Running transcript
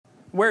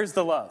Where's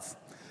the love?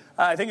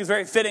 I think it's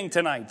very fitting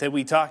tonight that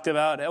we talked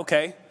about,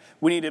 okay,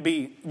 we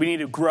need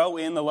to grow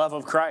in the love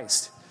of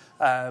Christ.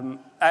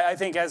 I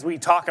think as we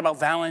talk about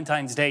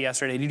Valentine's Day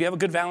yesterday, did you have a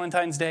good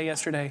Valentine's Day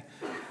yesterday?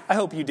 I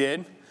hope you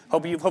did.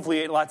 Hopefully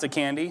you ate lots of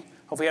candy.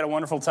 Hopefully you had a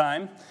wonderful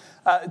time.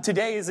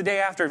 Today is the day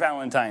after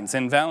Valentine's,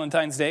 and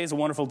Valentine's Day is a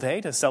wonderful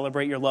day to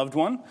celebrate your loved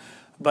one.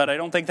 But I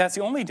don't think that's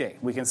the only day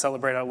we can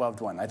celebrate our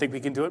loved one. I think we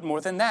can do it more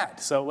than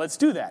that. So let's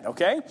do that,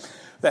 okay?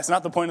 That's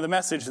not the point of the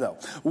message, though.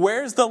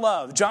 Where's the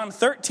love? John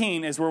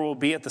 13 is where we'll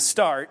be at the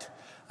start.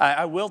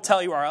 I will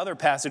tell you our other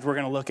passage we're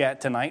going to look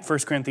at tonight, 1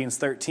 Corinthians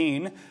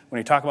 13. When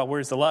you talk about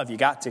where's the love, you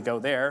got to go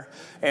there.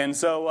 And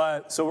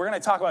so we're going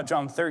to talk about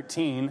John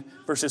 13,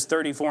 verses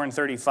 34 and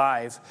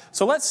 35.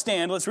 So let's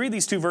stand. Let's read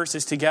these two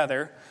verses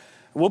together.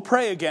 We'll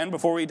pray again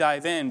before we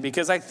dive in,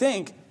 because I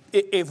think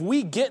if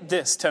we get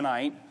this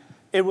tonight,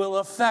 it will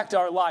affect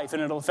our life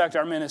and it'll affect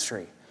our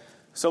ministry.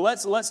 So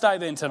let's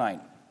dive in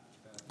tonight.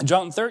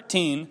 John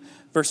 13,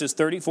 verses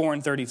 34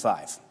 and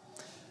 35.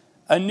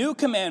 A new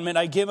commandment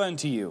I give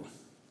unto you,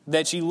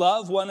 that ye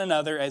love one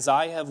another as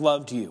I have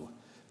loved you,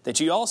 that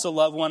ye also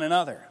love one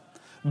another.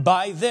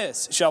 By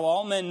this shall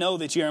all men know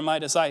that ye are my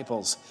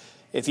disciples,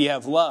 if ye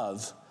have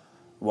love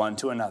one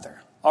to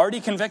another.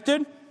 Already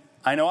convicted?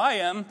 I know I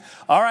am.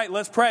 All right,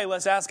 let's pray.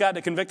 Let's ask God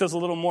to convict us a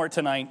little more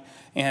tonight.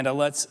 And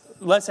let's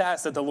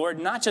ask that the Lord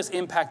not just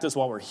impact us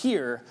while we're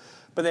here,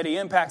 but that he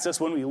impacts us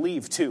when we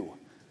leave too.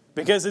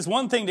 Because it's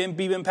one thing to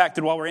be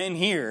impacted while we're in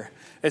here.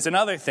 It's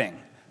another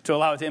thing to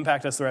allow it to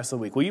impact us the rest of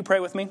the week. Will you pray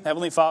with me?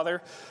 Heavenly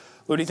Father,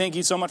 Lord, I thank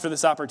you so much for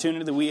this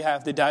opportunity that we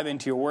have to dive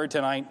into your word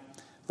tonight.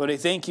 Lord, I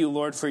thank you,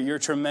 Lord, for your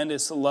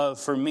tremendous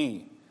love for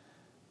me.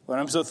 Lord,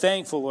 I'm so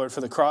thankful, Lord,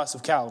 for the cross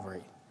of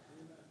Calvary.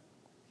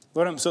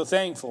 Lord, I'm so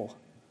thankful,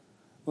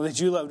 Lord, that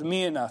you loved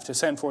me enough to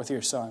send forth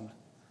your Son.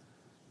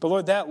 But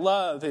Lord, that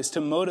love is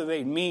to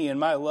motivate me in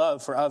my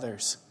love for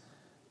others.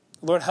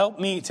 Lord, help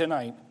me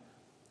tonight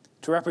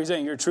to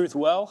represent your truth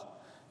well.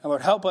 And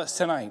Lord, help us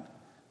tonight,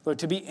 Lord,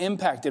 to be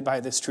impacted by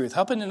this truth.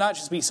 Help it to not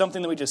just be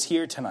something that we just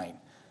hear tonight,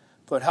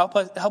 but help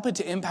it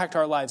to impact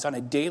our lives on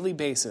a daily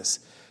basis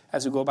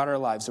as we go about our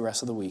lives the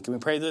rest of the week. And we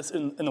pray this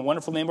in the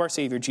wonderful name of our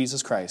Savior,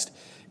 Jesus Christ.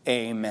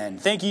 Amen.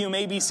 Thank you. You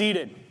may be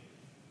seated.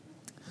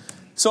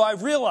 So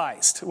I've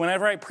realized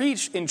whenever I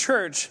preach in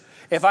church,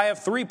 if I have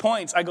 3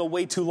 points, I go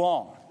way too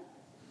long.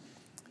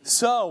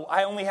 So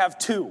I only have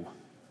 2.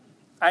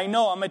 I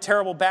know I'm a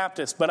terrible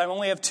Baptist, but I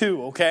only have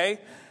 2, okay?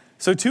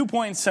 So 2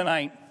 points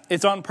tonight.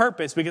 It's on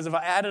purpose, because if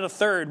I added a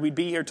third, we'd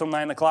be here till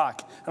 9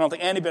 o'clock. I don't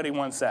think anybody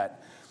wants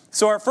that.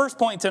 So our first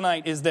point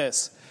tonight is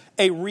this: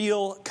 a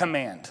real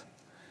command.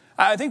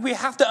 I think we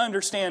have to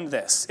understand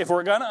this. If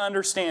we're going to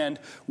understand,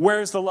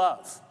 where's the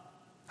love?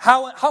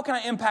 How can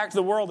I impact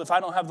the world if I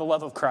don't have the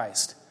love of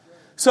Christ?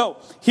 So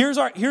here's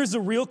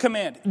the real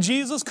command.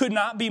 Jesus could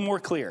not be more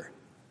clear.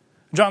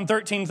 John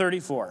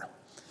 13:34.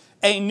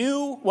 A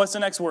new, what's the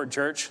next word,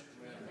 church?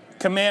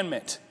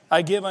 Commandment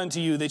I give unto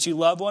you, that you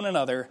love one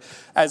another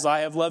as I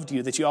have loved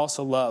you, that you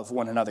also love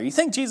one another. You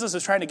think Jesus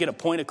is trying to get a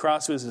point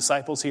across to his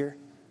disciples here?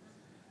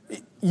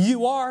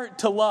 You are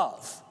to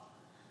love.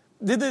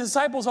 Did the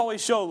disciples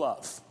always show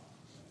love?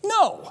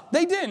 No,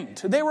 they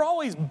didn't. They were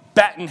always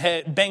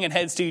banging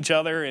heads to each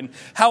other and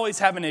always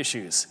having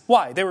issues.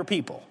 Why? They were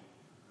people.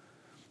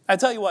 I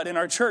tell you what, in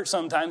our church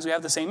sometimes we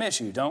have the same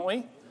issue, don't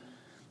we?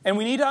 And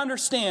we need to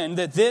understand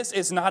that this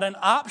is not an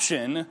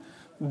option.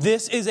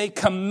 This is a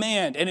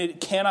command, and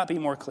it cannot be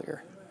more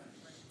clear.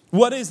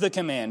 What is the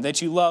command?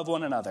 That you love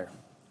one another.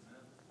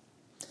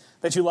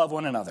 That you love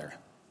one another.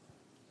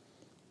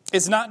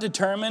 It's not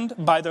determined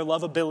by their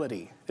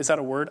lovability. Is that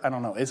a word? I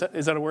don't know. Is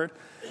that a word?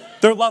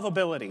 Their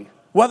lovability.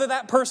 Whether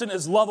that person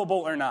is lovable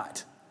or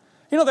not.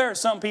 You know, there are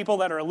some people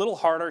that are a little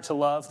harder to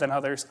love than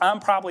others. I'm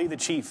probably the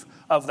chief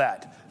of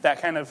that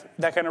kind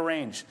of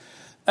range.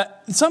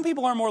 Some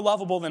people are more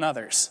lovable than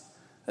others.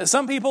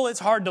 Some people it's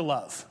hard to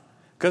love,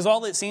 because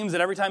all it seems that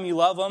every time you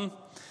love them,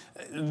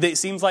 it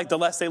seems like the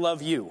less they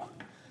love you.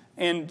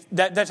 And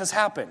that just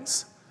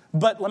happens.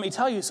 But let me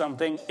tell you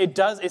something.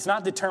 It's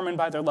not determined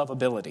by their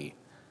lovability.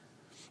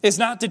 It's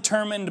not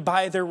determined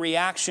by their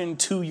reaction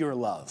to your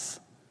love.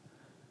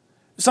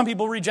 Some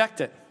people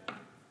reject it.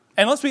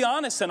 And let's be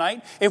honest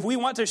tonight, if we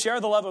want to share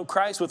the love of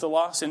Christ with the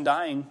lost and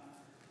dying,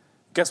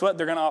 guess what?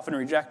 They're going to often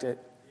reject it.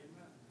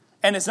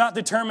 And it's not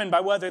determined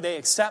by whether they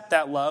accept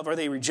that love or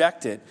they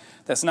reject it.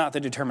 That's not the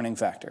determining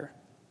factor.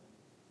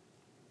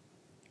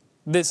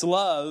 This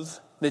love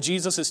that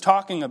Jesus is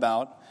talking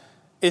about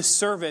is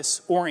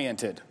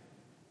service-oriented.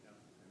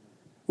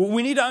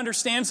 We need to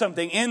understand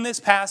something in this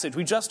passage.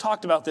 We just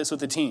talked about this with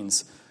the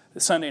teens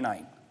Sunday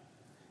night.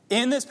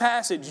 In this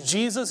passage,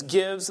 Jesus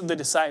gives the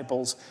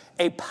disciples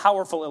a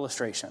powerful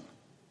illustration.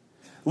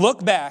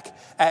 Look back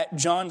at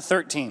John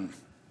 13.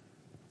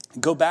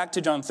 Go back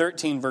to John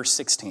 13, verse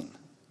 16.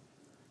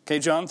 Okay,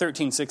 John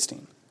 13,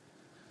 16.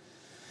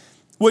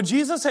 What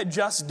Jesus had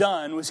just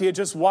done was he had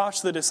just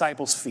washed the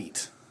disciples'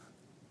 feet.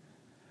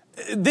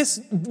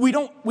 we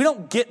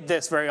don't get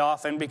this very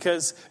often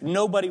because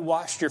nobody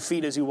washed your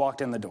feet as you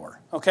walked in the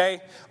door,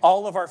 okay?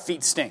 All of our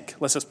feet stink,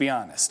 let's just be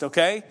honest,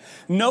 okay?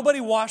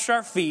 Nobody washed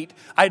our feet.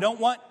 I don't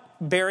want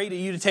Barry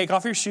you to take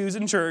off your shoes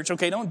in church,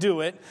 okay? Don't do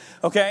it,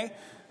 okay?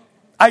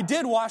 I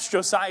did wash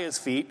Josiah's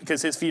feet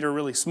because his feet are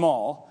really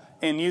small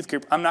in youth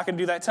group. I'm not going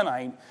to do that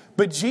tonight.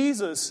 But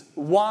Jesus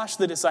washed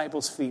the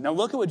disciples' feet. Now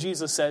look at what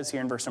Jesus says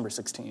here in verse number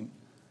 16.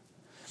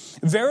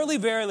 Verily,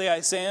 verily,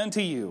 I say unto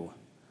you,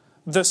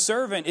 the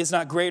servant is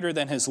not greater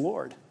than his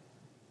Lord,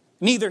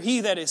 neither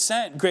he that is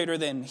sent greater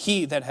than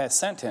he that hath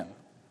sent him.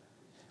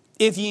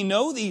 If ye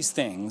know these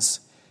things,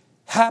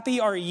 happy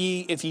are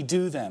ye if ye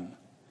do them.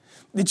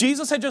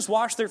 Jesus had just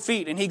washed their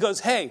feet, and he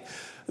goes, hey,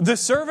 the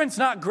servant's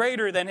not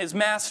greater than his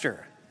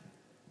master.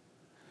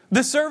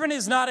 The servant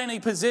is not in a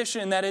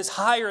position that is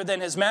higher than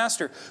his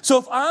master. So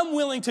if I'm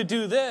willing to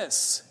do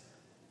this,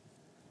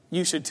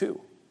 you should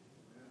too.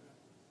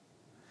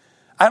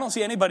 I don't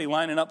see anybody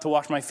lining up to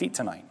wash my feet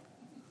tonight.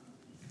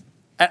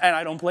 And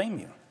I don't blame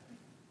you.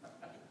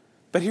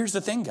 But here's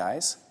the thing,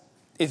 guys.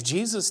 If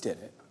Jesus did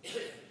it,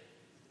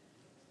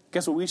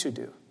 guess what we should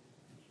do?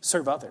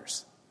 Serve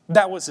others.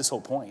 That was his whole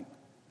point.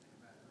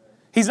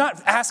 He's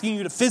not asking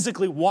you to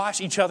physically wash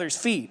each other's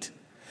feet.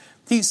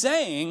 He's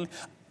saying,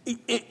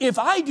 if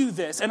I do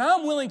this and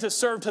I'm willing to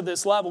serve to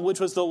this level, which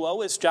was the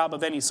lowest job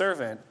of any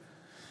servant,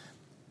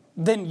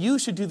 then you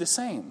should do the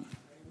same.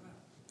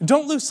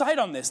 Don't lose sight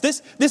on this.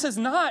 This is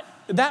not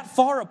that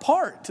far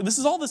apart. This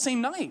is all the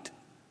same night.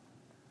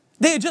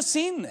 They had just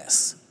seen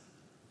this.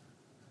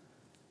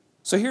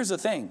 So here's the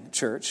thing,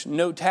 church.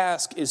 No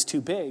task is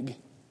too big,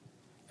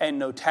 and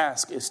no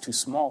task is too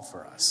small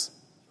for us.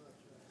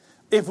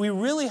 If we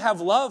really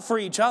have love for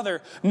each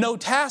other, no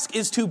task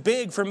is too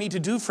big for me to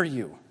do for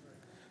you.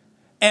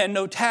 And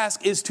no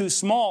task is too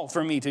small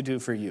for me to do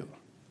for you.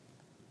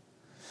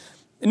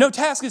 No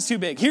task is too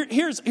big.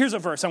 Here's a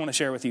verse I want to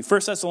share with you.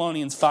 1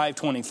 Thessalonians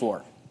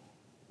 5:24.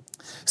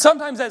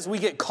 Sometimes as we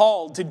get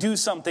called to do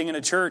something in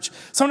a church,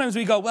 sometimes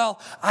we go, well,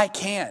 I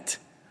can't.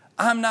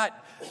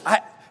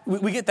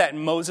 We get that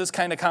Moses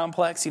kind of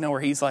complex, where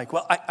he's like,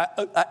 well,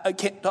 I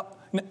can't,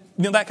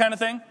 that kind of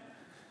thing.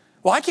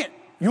 Well, I can't.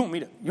 You want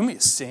me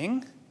to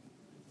sing?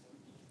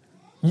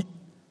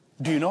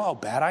 Do you know how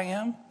bad I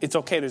am? It's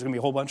okay. There's going to be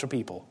a whole bunch of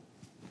people.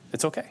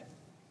 It's okay.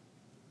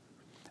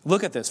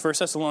 Look at this. 1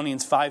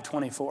 Thessalonians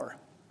 5:24.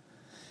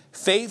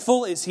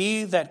 Faithful is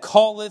he that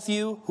calleth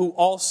you, who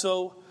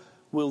also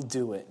will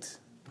do it.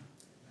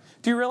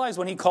 Do you realize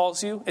when he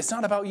calls you, it's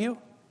not about you?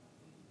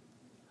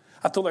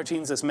 I've told our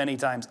teens this many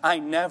times. I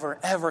never,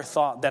 ever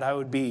thought that I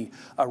would be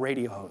a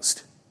radio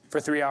host for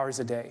 3 hours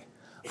a day.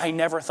 I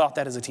never thought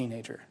that as a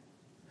teenager.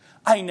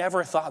 I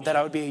never thought that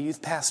I would be a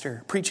youth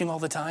pastor preaching all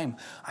the time.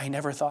 I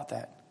never thought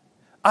that.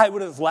 I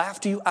would have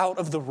laughed you out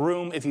of the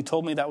room if you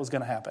told me that was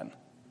going to happen.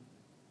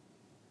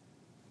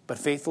 But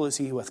faithful is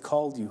he who hath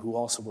called you, who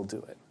also will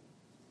do it.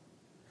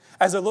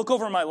 As I look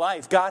over my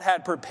life, God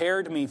had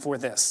prepared me for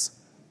this.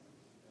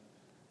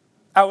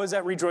 I was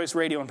at Rejoice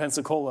Radio in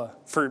Pensacola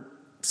for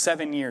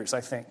 7 years,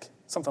 I think.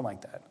 Something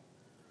like that.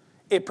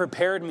 It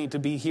prepared me to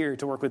be here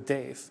to work with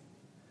Dave.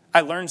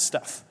 I learned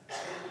stuff.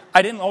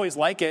 I didn't always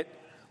like it,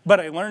 but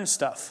I learned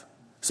stuff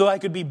so I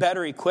could be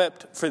better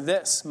equipped for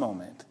this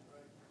moment.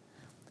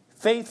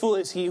 Faithful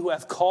is he who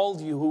hath called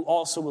you, who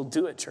also will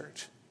do it,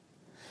 church.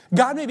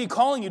 God may be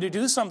calling you to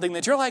do something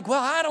that you're like,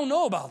 well, I don't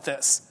know about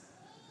this.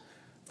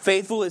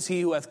 Faithful is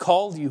he who hath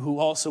called you, who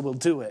also will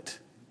do it.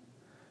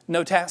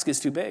 No task is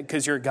too big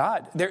because you're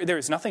God. There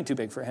is nothing too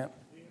big for him.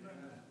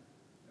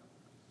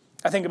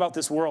 I think about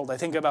this world. I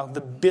think about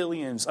the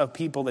billions of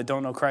people that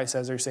don't know Christ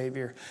as their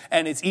Savior.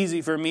 And it's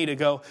easy for me to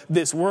go,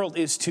 this world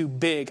is too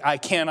big. I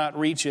cannot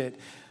reach it.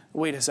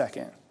 Wait a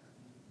second.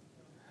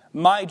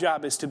 My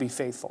job is to be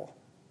faithful.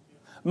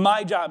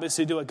 My job is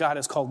to do what God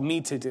has called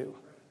me to do.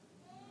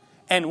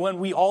 And when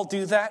we all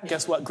do that,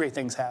 guess what? Great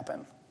things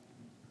happen.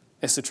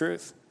 It's the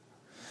truth.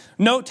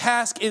 No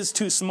task is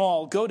too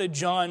small. Go to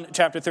John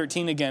chapter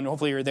 13 again.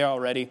 Hopefully you're there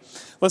already.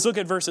 Let's look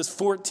at verses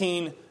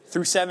 14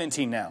 through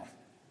 17 now.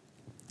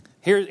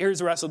 Here's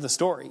the rest of the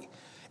story.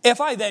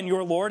 If I then,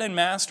 your Lord and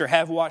Master,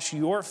 have washed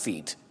your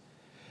feet,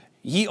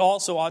 ye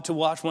also ought to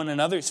wash one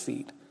another's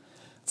feet.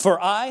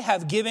 For I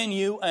have given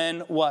you an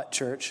what,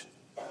 church?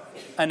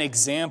 An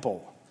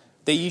example,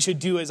 that ye should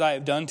do as I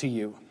have done to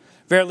you.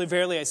 Verily,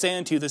 verily, I say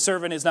unto you, the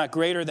servant is not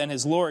greater than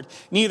his Lord,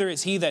 neither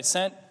is he that is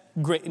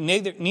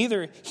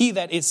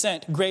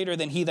sent greater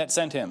than he that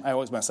sent him. I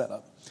always mess that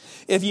up.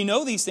 If you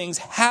know these things,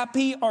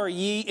 happy are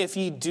ye if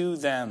ye do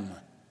them.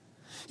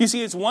 You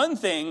see, it's one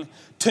thing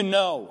to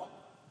know.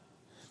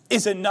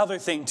 It's another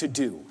thing to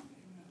do.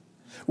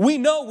 We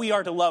know we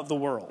are to love the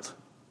world.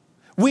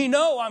 We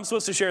know I'm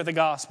supposed to share the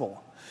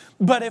gospel.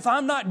 But if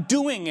I'm not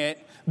doing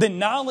it, the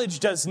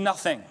knowledge does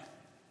nothing.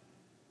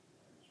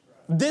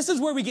 This is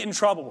where we get in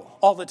trouble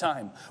all the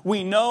time.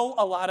 We know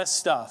a lot of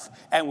stuff,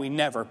 and we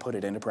never put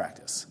it into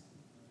practice.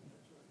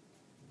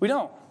 We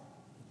don't.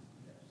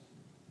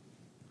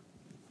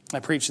 I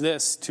preached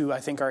this to,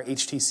 I think, our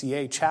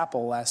HTCA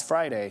chapel last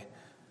Friday.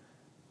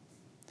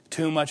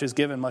 Too much is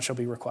given, much shall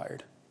be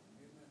required.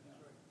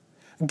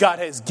 God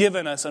has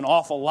given us an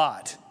awful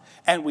lot,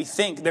 and we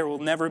think there will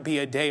never be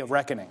a day of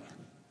reckoning.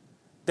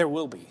 There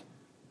will be.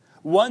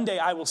 One day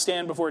I will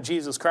stand before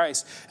Jesus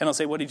Christ, and I'll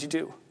say, what did you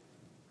do?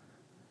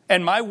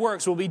 And my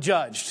works will be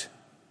judged,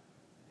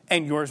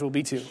 and yours will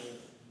be too.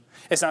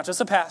 It's not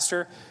just a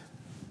pastor,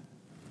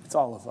 it's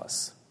all of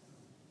us.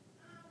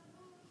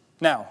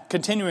 Now,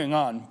 continuing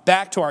on,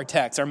 back to our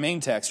text, our main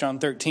text, John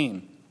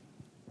 13.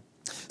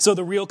 So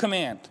the real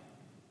command,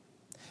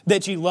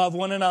 that ye love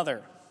one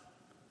another.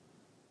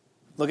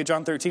 Look at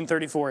John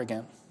 13:34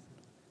 again.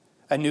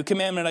 A new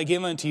commandment I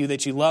give unto you,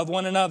 that you love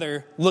one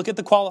another. Look at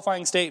the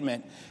qualifying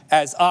statement,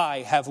 as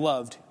I have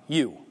loved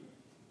you.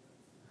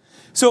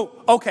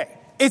 So, okay,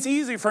 it's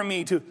easy for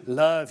me to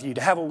love you,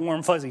 to have a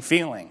warm, fuzzy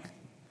feeling.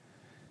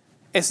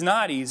 It's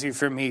not easy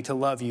for me to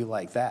love you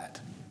like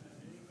that.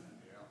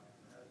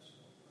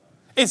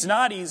 It's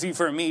not easy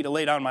for me to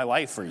lay down my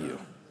life for you.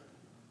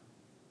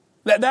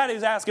 That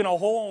is asking a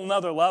whole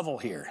nother level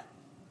here.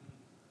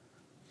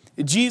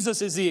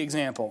 Jesus is the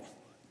example.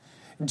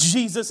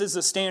 Jesus is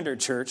the standard,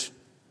 church.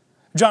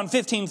 John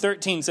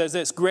 15:13 says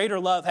this, greater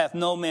love hath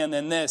no man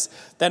than this,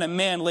 that a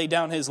man lay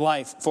down his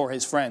life for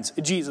his friends.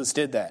 Jesus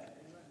did that.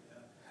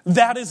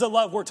 That is the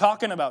love we're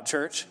talking about,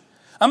 church.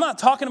 I'm not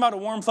talking about a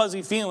warm,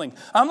 fuzzy feeling.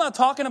 I'm not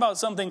talking about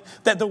something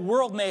that the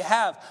world may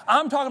have.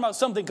 I'm talking about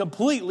something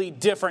completely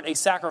different, a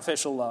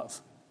sacrificial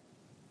love.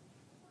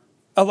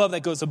 A love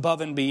that goes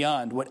above and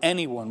beyond what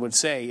anyone would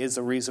say is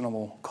a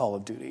reasonable call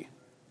of duty.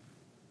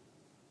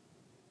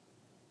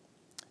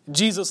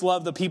 Jesus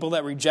loved the people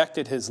that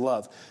rejected his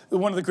love.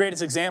 One of the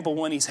greatest examples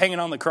when he's hanging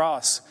on the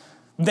cross.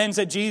 Then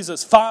said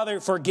Jesus, Father,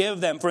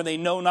 forgive them, for they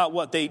know not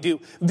what they do.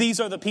 These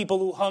are the people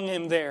who hung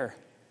him there.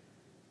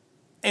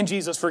 And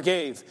Jesus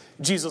forgave.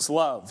 Jesus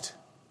loved.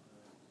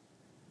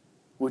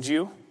 Would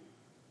you?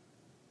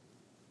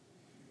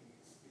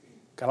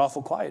 Got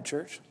awful quiet,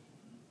 church.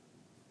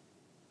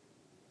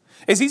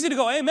 It's easy to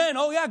go, amen.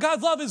 Oh yeah,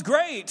 God's love is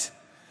great.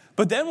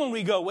 But then when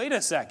we go, wait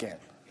a second.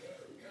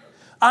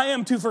 I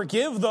am to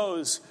forgive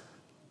those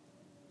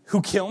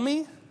who kill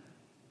me?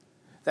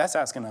 That's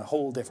asking a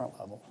whole different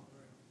level.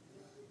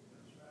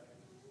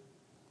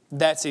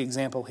 That's the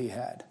example he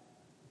had.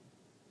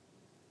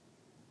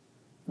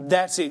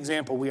 That's the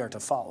example we are to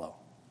follow.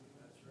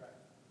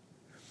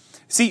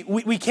 See,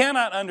 we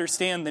cannot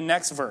understand the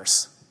next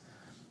verse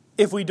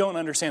if we don't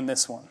understand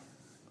this one.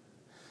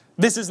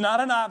 This is not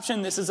an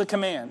option, this is a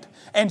command.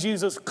 And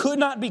Jesus could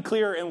not be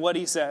clearer in what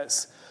he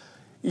says.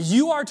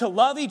 You are to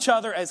love each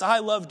other as I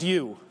loved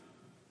you.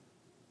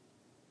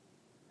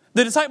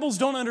 The disciples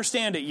don't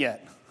understand it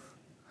yet.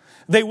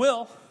 They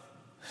will.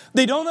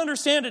 They don't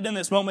understand it in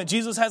this moment.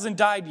 Jesus hasn't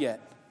died yet.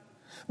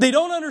 They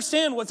don't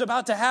understand what's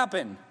about to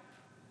happen.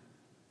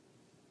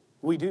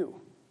 We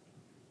do.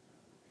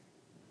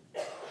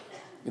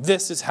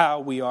 This is how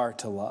we are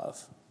to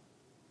love.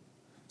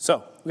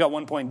 So, we got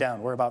 1 point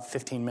down. We're about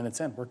 15 minutes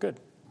in. We're good.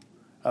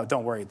 Oh,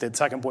 don't worry. The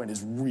second point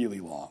is really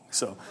long,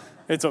 so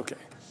it's okay.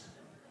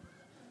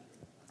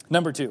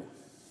 Number 2.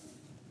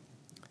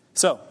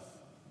 So,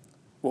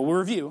 we'll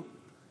review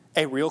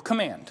a real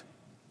command.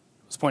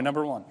 That's point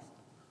number 1.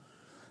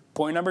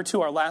 Point number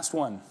 2, our last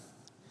one.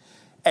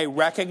 A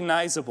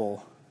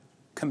recognizable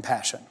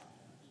compassion.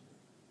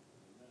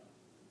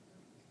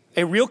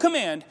 A real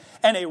command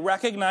and a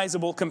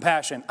recognizable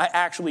compassion. I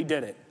actually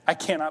did it. I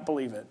cannot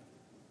believe it.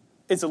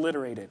 It's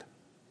alliterated.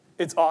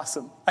 It's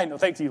awesome. I know.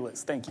 Thank you,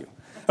 Liz. Thank you.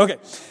 Okay.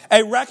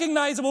 A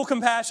recognizable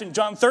compassion.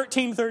 John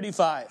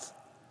 13:35.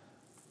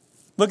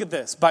 Look at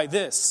this. By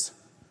this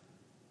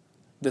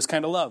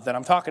kind of love that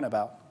I'm talking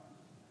about,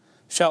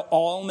 shall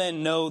all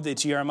men know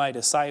that ye are my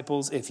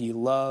disciples if ye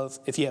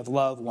have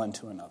love one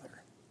to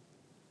another.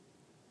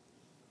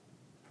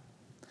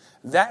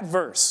 That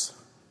verse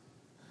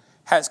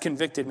has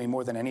convicted me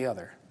more than any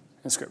other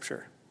in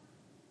Scripture.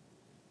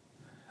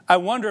 I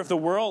wonder if the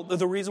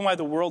reason why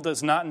the world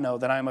does not know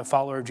that I am a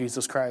follower of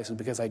Jesus Christ is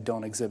because I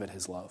don't exhibit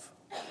his love.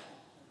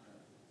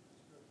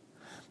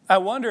 I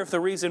wonder if the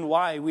reason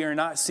why we are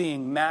not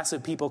seeing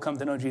massive people come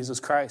to know Jesus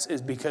Christ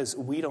is because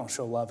we don't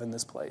show love in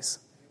this place.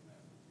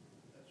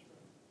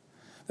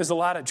 There's a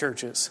lot of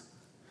churches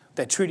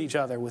that treat each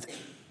other with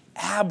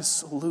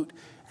absolutely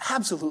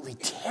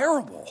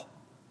terrible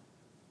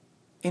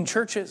in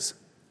churches.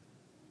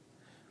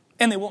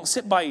 And they won't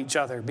sit by each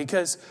other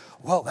because,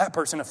 well, that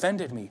person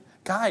offended me.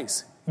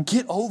 Guys,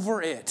 get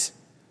over it.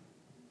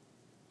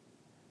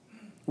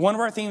 One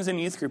of our themes in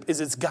youth group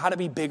is it's got to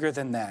be bigger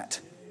than that.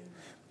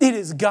 It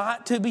has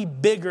got to be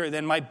bigger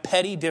than my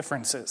petty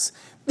differences.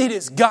 It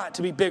has got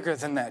to be bigger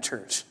than that,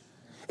 church.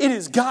 It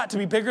has got to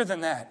be bigger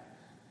than that.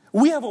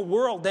 We have a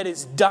world that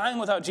is dying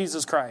without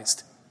Jesus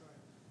Christ.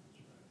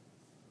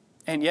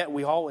 And yet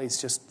we always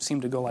just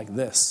seem to go like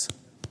this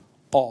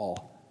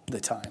all the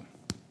time.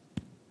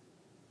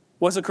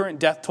 What's the current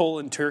death toll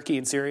in Turkey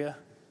and Syria?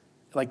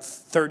 Like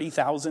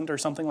 30,000 or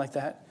something like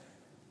that?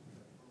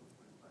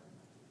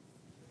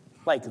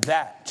 Like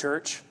that,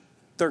 church.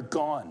 They're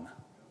gone.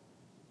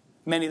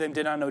 Many of them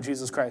did not know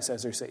Jesus Christ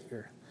as their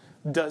Savior.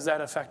 Does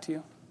that affect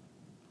you?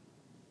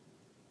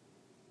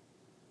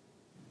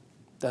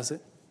 Does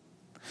it?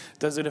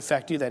 Does it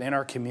affect you that in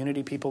our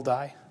community people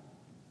die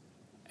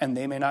and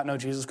they may not know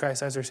Jesus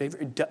Christ as their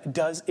Savior?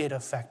 Does it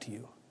affect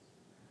you?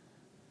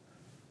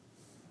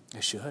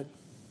 It should.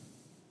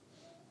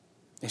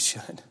 It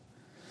should.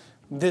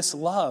 This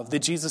love that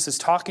Jesus is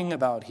talking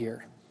about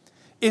here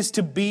is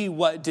to be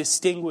what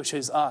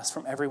distinguishes us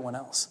from everyone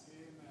else.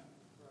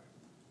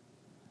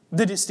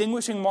 The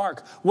distinguishing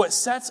mark, what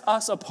sets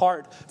us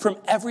apart from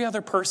every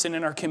other person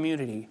in our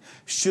community,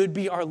 should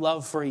be our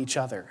love for each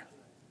other.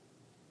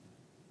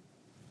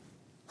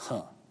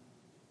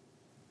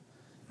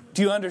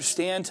 Do you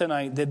understand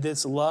tonight that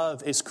this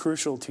love is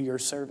crucial to your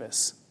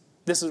service?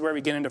 This is where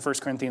we get into 1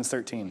 Corinthians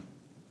 13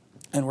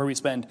 and where we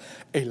spend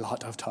a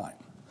lot of time.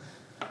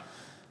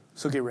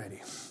 So get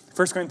ready.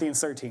 1 Corinthians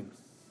 13.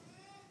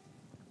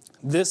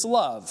 This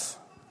love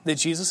that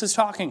Jesus is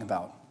talking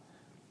about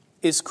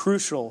is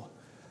crucial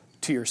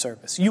to your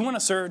service. You want to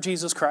serve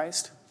Jesus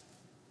Christ?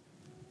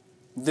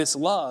 This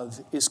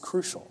love is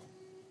crucial.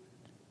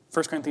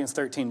 1 Corinthians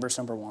 13, verse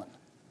number 1.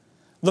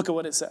 Look at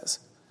what it says.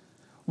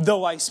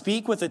 Though I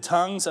speak with the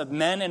tongues of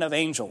men and of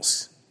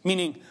angels,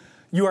 meaning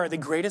you are the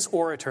greatest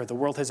orator the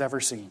world has ever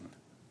seen,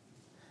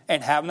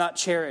 and have not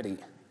charity,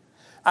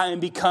 I am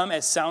become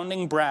as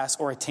sounding brass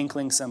or a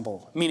tinkling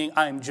cymbal, meaning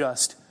I am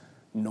just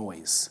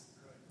noise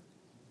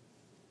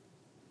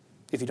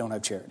if you don't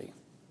have charity.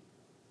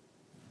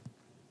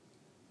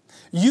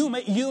 You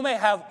may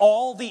have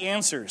all the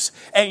answers,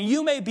 and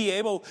you may be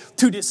able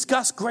to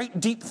discuss great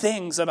deep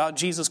things about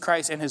Jesus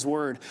Christ and his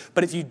word,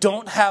 but if you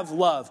don't have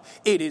love,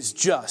 it is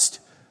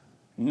just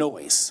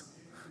noise.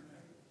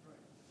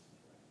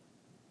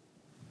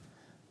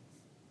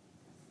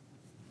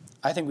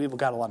 I think we've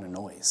got a lot of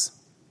noise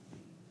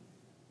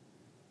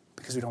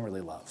because we don't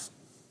really love.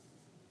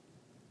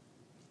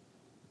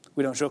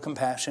 We don't show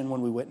compassion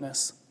when we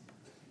witness.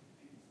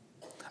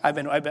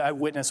 I've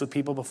witnessed with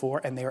people before,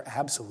 and they are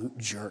absolute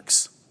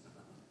jerks.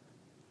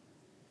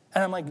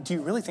 And I'm like, do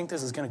you really think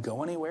this is going to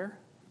go anywhere?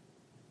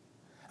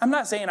 I'm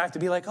not saying I have to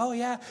be like, oh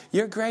yeah,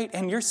 you're great,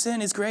 and your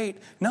sin is great.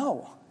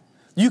 No.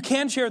 You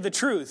can share the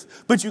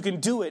truth, but you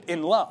can do it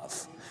in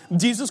love.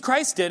 Jesus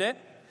Christ did it.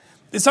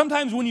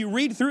 Sometimes when you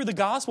read through the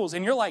Gospels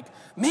and you're like,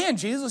 man,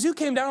 Jesus, you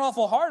came down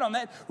awful hard on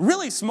that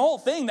really small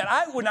thing that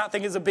I would not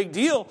think is a big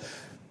deal.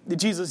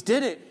 Jesus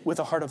did it with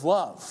a heart of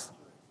love.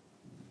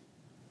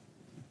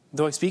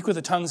 Though I speak with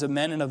the tongues of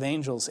men and of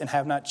angels and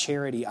have not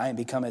charity, I am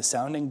become a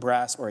sounding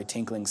brass or a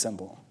tinkling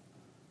cymbal.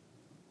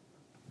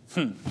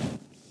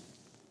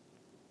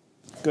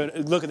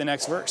 Good. Look at the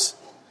next verse.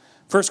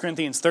 1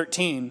 Corinthians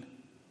 13,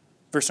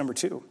 verse number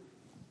 2.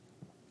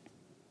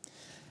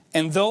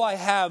 And though I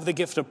have the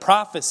gift of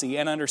prophecy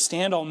and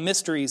understand all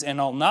mysteries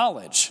and all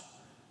knowledge.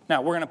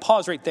 Now, we're going to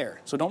pause right there.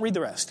 So don't read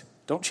the rest.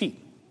 Don't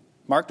cheat.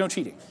 Mark, no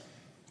cheating.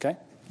 Okay?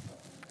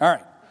 All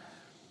right.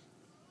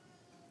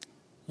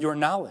 Your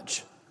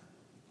knowledge.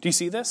 Do you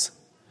see this?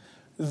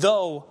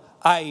 Though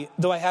I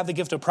have the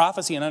gift of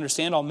prophecy and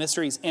understand all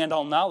mysteries and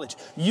all knowledge,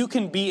 you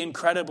can be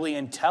incredibly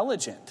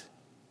intelligent.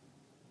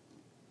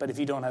 But if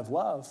you don't have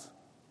love,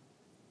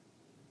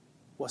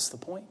 what's the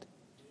point?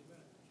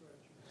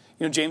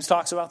 You know, James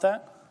talks about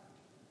that.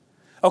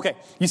 Okay,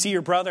 you see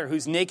your brother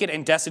who's naked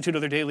and destitute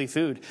of their daily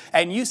food,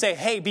 and you say,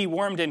 hey, be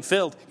warmed and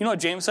filled. You know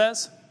what James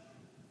says?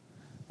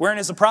 Wherein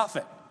is the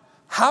profit?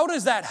 How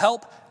does that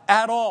help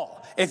at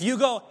all? If you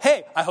go,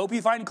 hey, I hope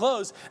you find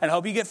clothes and I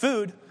hope you get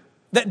food,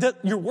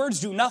 your words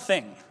do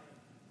nothing.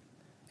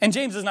 And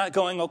James is not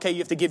going, okay, you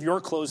have to give your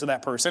clothes to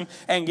that person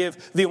and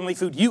give the only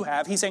food you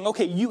have. He's saying,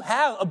 okay, you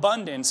have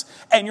abundance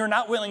and you're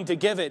not willing to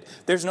give it.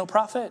 There's no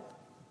profit.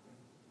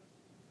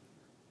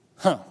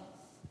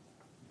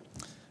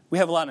 We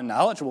have a lot of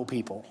knowledgeable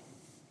people.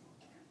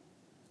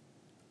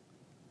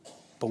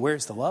 But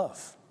where's the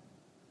love?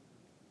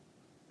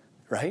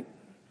 Right?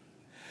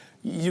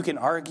 You can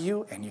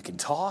argue and you can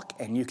talk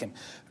and you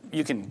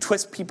can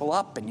twist people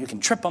up and you can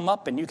trip them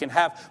up and you can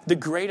have the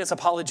greatest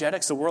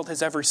apologetics the world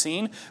has ever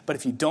seen. But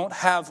if you don't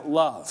have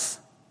love,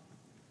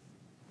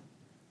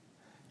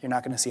 you're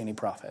not going to see any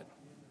profit.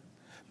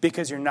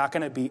 Because you're not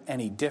going to be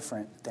any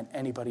different than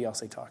anybody else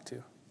they talk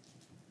to.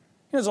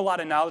 There's a lot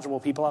of knowledgeable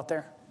people out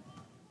there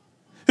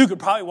who could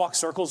probably walk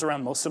circles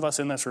around most of us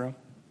in this room.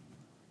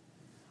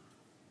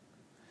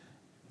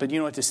 But you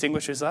know what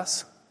distinguishes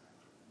us?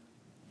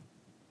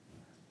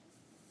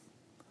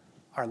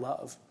 Our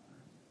love.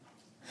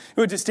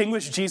 What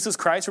distinguished Jesus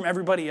Christ from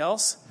everybody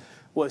else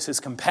was his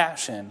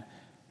compassion,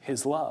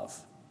 his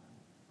love.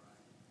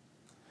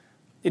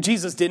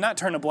 Jesus did not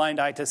turn a blind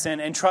eye to sin,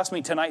 and trust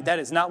me tonight, that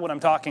is not what I'm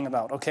talking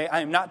about, okay?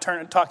 I am not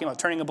talking about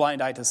turning a blind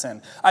eye to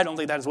sin. I don't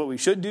think that is what we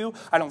should do.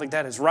 I don't think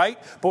that is right.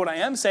 But what I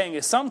am saying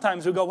is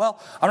sometimes we go,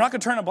 well, I'm not going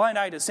to turn a blind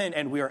eye to sin,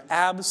 and we are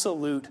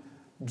absolute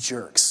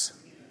jerks.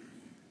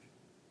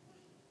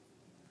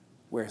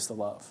 Where's the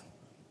love?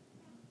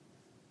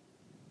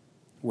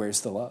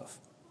 Where's the love?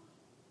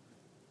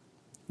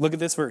 Look at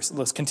this verse.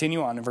 Let's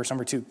continue on in verse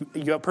number 2.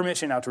 You have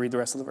permission now to read the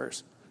rest of the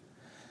verse.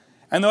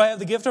 And though I have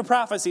the gift of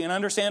prophecy and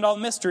understand all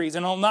mysteries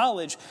and all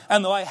knowledge,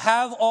 and though I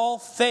have all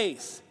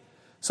faith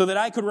so that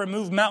I could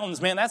remove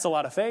mountains, man, that's a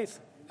lot of faith.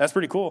 That's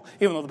pretty cool,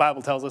 even though the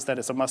Bible tells us that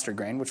it's a mustard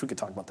grain, which we could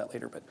talk about that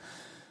later. But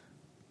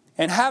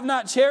and have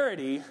not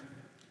charity,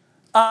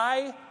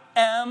 I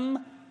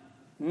am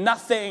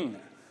nothing.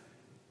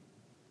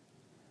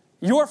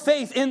 Your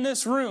faith in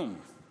this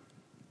room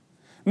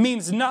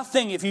means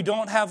nothing if you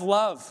don't have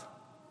love.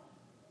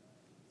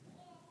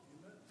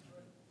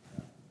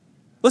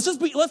 Let's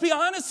be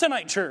honest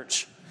tonight,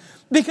 church,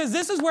 because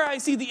this is where I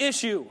see the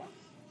issue.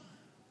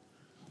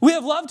 We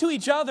have love to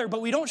each other,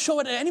 but we don't show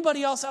it to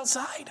anybody else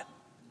outside.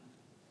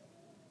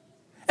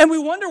 And we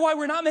wonder why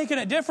we're not making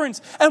a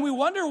difference, and we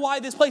wonder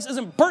why this place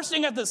isn't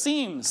bursting at the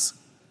seams.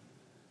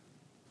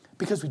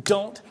 Because we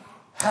don't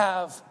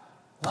have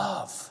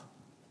love.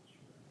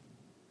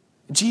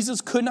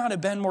 Jesus could not have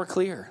been more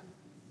clear.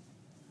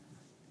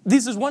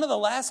 This is one of the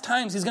last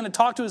times he's going to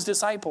talk to his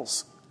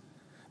disciples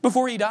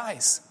before he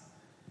dies.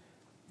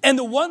 And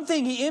the one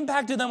thing he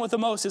impacted them with the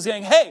most is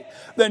saying, hey,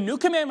 the new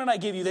commandment I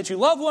give you, that you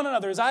love one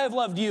another as I have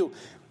loved you.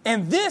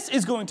 And this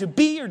is going to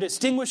be your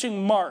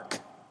distinguishing mark.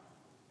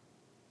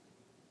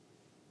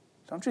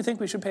 Don't you think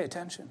we should pay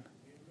attention?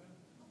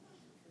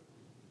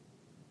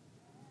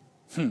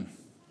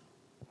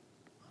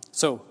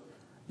 So,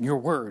 your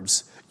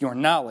words, your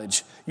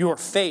knowledge, your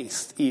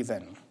faith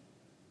even.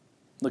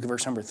 Look at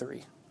verse number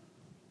 3.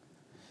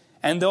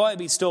 And though I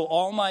bestow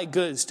all my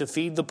goods to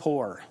feed the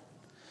poor,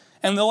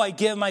 and though I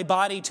give my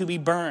body to be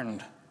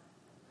burned,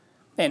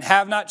 and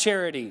have not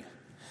charity,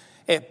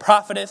 it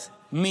profiteth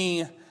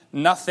me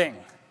nothing.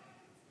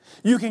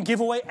 You can give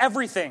away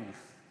everything.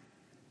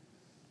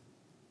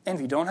 And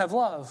if you don't have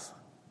love,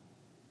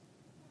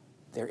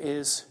 there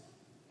is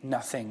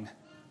nothing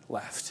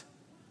left.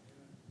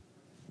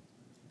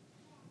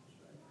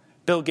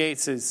 Bill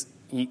Gates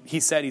he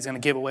said he's going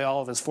to give away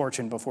all of his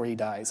fortune before he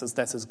dies.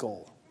 That's his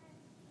goal.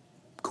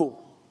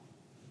 Cool.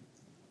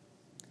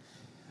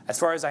 As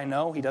far as I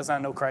know, he does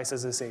not know Christ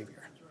as his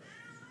Savior.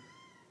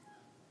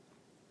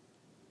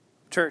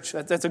 Church,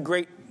 that's a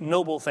great,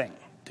 noble thing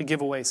to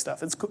give away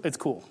stuff. It's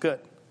cool,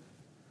 good.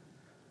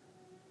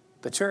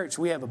 But church,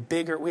 we have a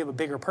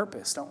bigger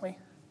purpose, don't we?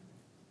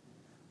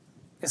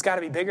 It's got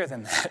to be bigger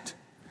than that.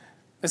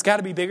 It's got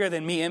to be bigger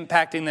than me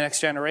impacting the next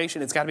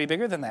generation. It's got to be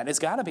bigger than that. It's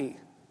got to be.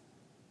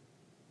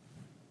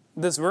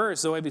 This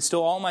verse, though I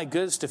bestow all my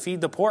goods to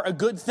feed the poor, a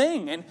good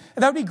thing. And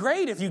that would be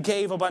great if you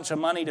gave a bunch of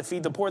money to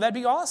feed the poor. That'd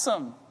be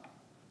awesome.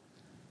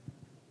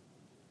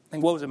 I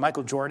think, what was it,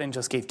 Michael Jordan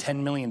just gave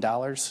 $10 million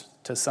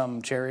to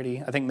some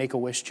charity. I think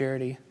Make-A-Wish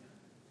charity.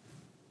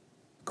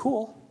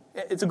 Cool.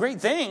 It's a great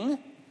thing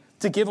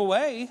to give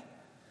away.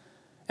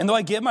 And though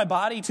I give my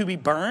body to be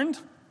burned,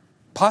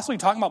 possibly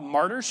talking about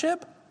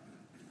martyrship,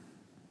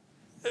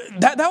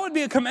 that would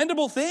be a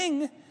commendable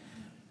thing.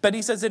 But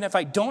he says that if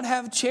I don't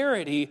have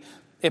charity,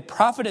 it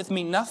profiteth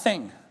me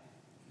nothing.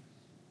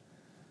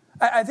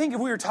 I think if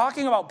we were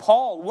talking about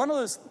Paul, one of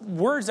those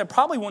words that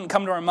probably wouldn't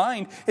come to our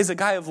mind is a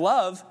guy of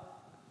love.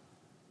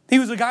 He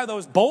was a guy that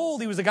was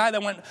bold. He was a guy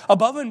that went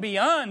above and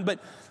beyond. But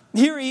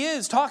here he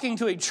is talking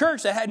to a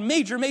church that had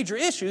major, major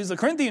issues, the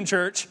Corinthian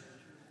church.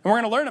 And we're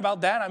going to learn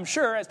about that, I'm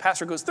sure, as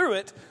Pastor goes through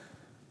it.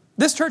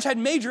 This church had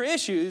major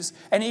issues,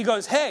 and he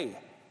goes, hey,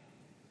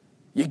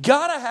 you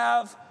got to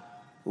have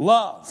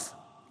love.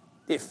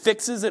 It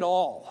fixes it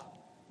all.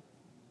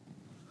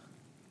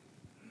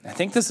 I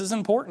think this is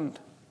important.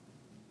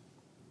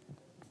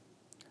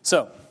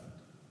 So,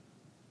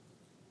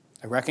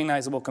 a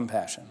recognizable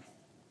compassion.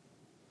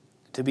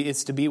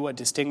 It's to be what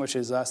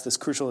distinguishes us.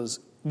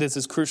 This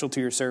is crucial to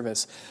your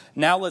service.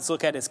 Now let's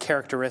look at its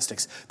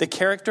characteristics. The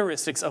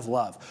characteristics of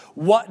love.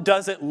 What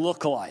does it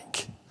look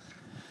like?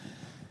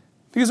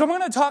 Because I'm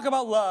going to talk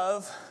about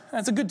love.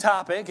 That's a good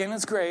topic, and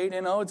it's great.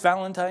 It's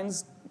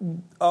Valentine's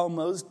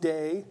almost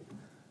day.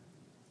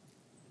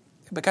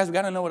 Because we've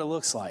got to know what it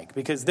looks like.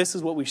 Because this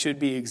is what we should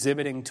be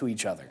exhibiting to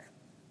each other.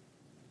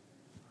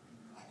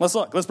 Let's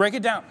look. Let's break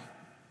it down.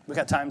 We've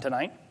got time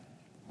tonight.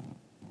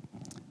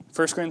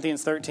 1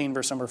 Corinthians 13,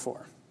 verse number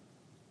 4.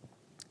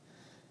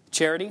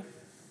 Charity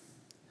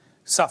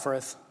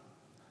suffereth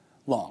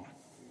long.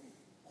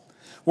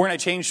 We're going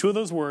to change two of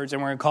those words,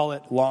 and we're going to call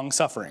it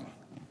long-suffering.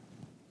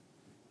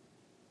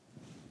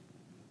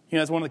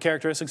 That's one of the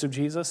characteristics of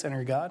Jesus and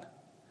our God,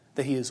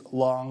 that he is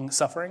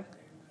long-suffering.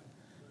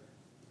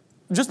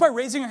 Just by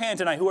raising your hand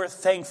tonight, who are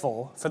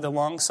thankful for the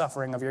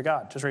long-suffering of your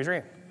God? Just raise your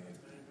hand.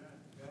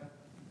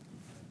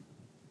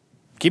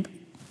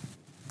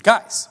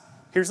 Guys,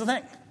 here's the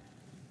thing.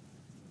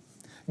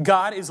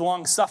 God is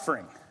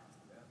long-suffering.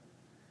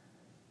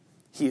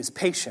 He is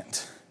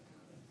patient.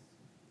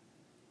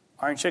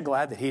 Aren't you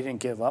glad that he didn't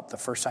give up the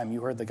first time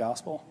you heard the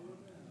gospel?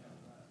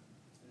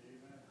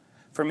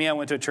 For me, I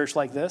went to a church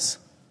like this.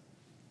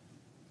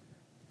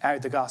 I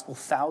heard the gospel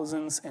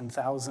thousands and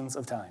thousands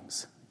of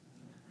times.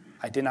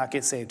 I did not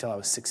get saved till I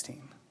was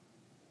 16.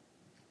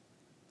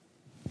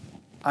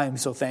 I am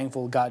so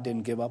thankful God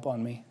didn't give up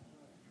on me.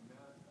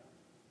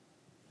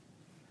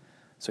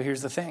 So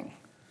here's the thing.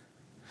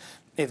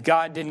 If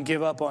God didn't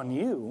give up on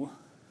you,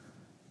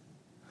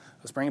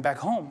 let's bring it back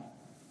home.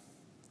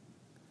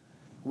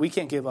 We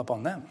can't give up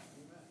on them.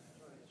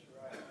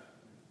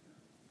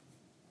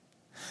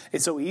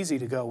 It's so easy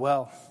to go,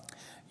 well,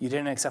 you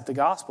didn't accept the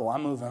gospel.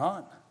 I'm moving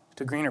on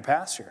to greener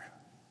pasture.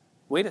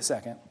 Wait a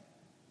second.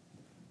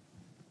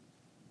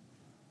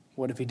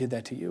 What if he did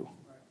that to you?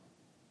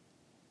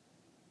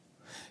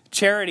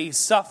 Charity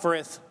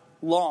suffereth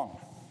long.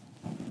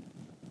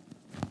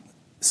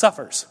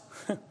 Suffers.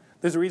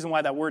 There's a reason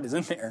why that word is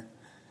in there.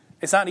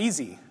 It's not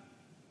easy,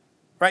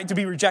 right? To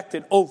be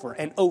rejected over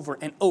and over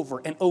and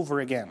over and over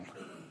again.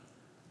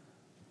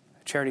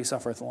 Charity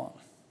suffereth long.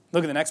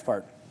 Look at the next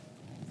part.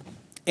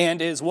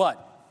 And is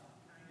what?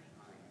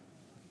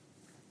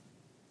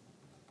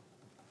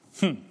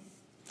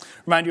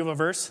 Remind you of a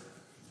verse?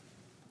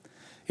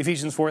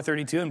 Ephesians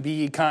 4:32, and be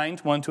ye kind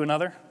one to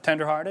another,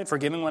 tenderhearted,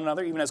 forgiving one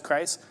another, even as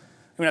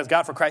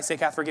God for Christ's sake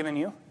hath forgiven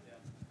you.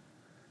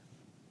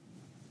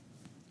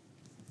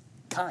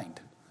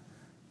 Kind.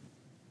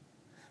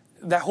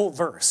 That whole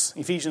verse,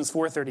 Ephesians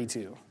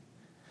 4:32,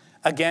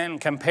 again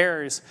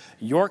compares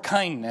your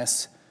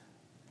kindness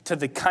to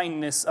the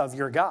kindness of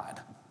your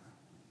God.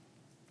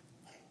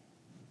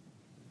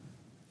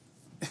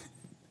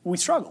 We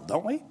struggle,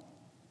 don't we?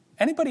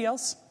 Anybody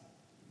else?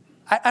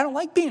 I don't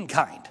like being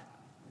kind.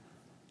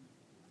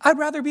 I'd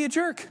rather be a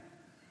jerk.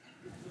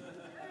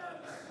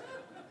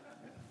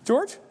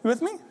 George, you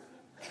with me?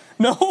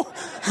 No?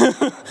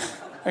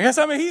 I guess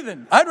I'm a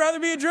heathen. I'd rather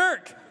be a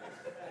jerk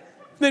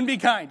than be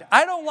kind.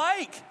 I don't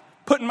like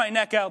putting my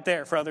neck out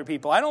there for other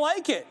people. I don't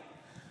like it.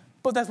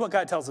 But that's what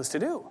God tells us to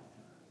do.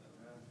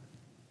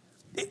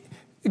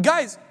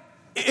 Guys,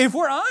 if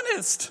we're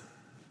honest,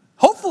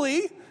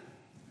 hopefully,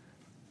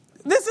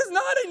 this is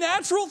not a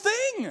natural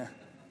thing.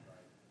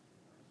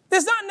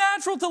 It's not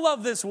natural to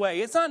love this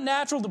way. It's not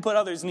natural to put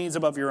others' needs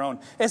above your own.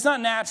 It's not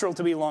natural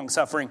to be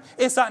long-suffering.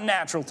 It's not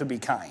natural to be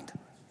kind.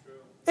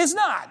 It's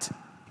not.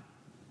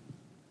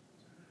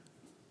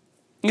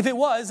 If it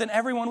was, then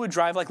everyone would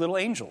drive like little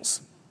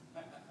angels.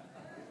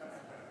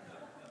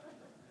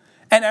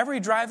 And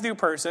every drive-through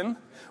person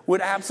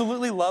would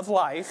absolutely love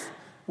life.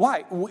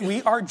 Why?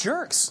 We are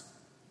jerks.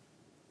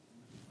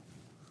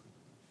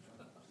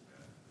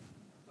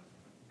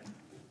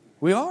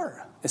 We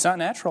are. It's not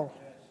natural.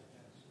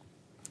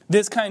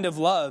 This kind of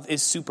love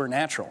is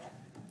supernatural.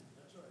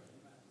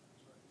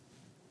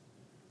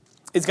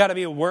 It's got to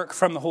be a work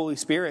from the Holy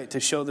Spirit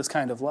to show this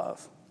kind of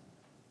love.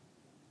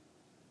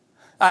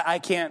 I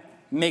can't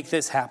make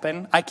this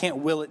happen. I can't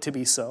will it to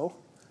be so.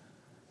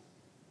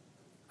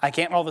 I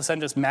can't all of a sudden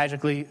just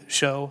magically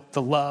show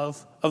the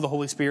love of the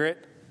Holy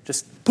Spirit.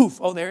 Just poof,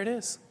 oh, there it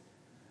is.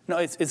 No,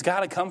 it's got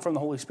to come from the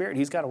Holy Spirit.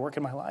 He's got to work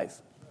in my life.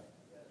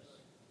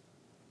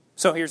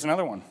 So here's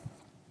another one.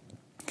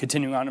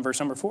 Continuing on in verse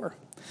number 4.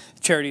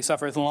 Charity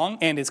suffereth long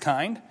and is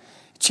kind.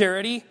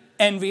 Charity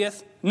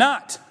envieth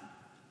not.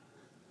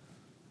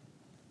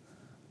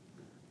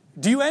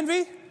 Do you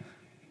envy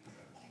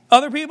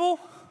other people?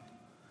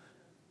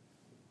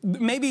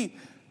 Maybe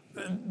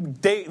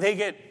they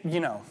get,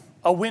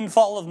 a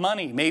windfall of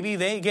money. Maybe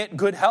they get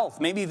good health.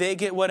 Maybe they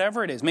get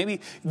whatever it is.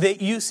 Maybe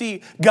you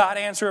see God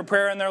answer a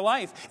prayer in their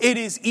life. It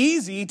is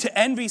easy to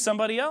envy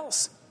somebody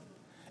else.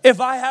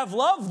 If I have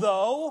love,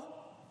 though,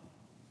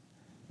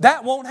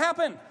 that won't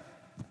happen.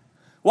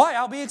 Why?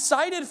 I'll be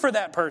excited for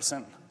that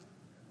person.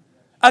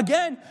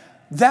 Again,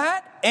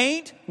 that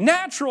ain't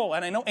natural.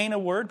 And I know ain't a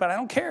word, but I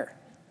don't care.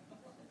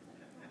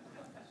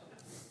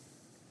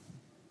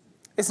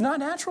 It's not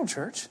natural,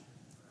 church.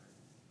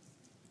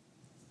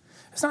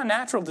 It's not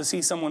natural to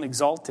see someone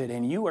exalted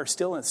and you are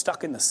still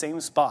stuck in the same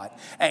spot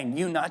and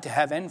you not to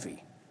have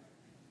envy.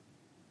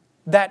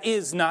 That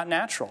is not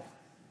natural.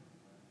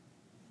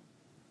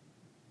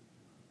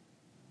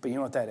 But you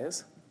know what that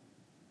is?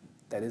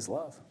 That is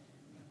love.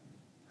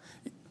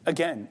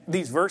 Again,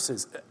 these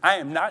verses, I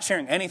am not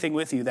sharing anything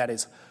with you that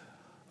is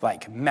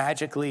like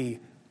magically,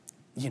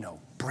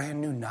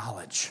 brand new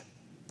knowledge.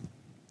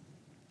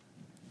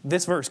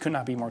 This verse could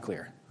not be more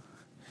clear.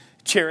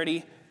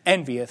 Charity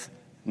envieth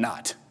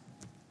not.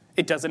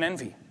 It doesn't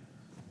envy.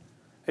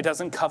 It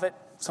doesn't covet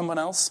someone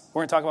else.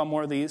 We're going to talk about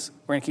more of these.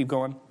 We're going to keep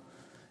going.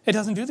 It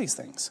doesn't do these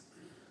things.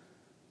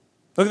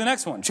 Look at the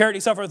next one.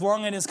 Charity suffereth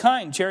long and is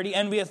kind. Charity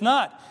envieth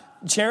not.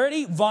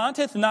 Charity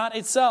vaunteth not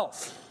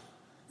itself.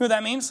 You know what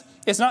that means?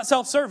 It's not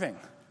self-serving.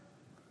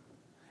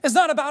 It's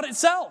not about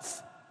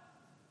itself.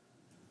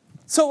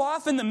 So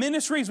often the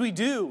ministries we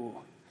do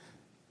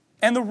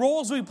and the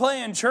roles we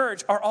play in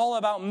church are all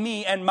about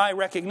me and my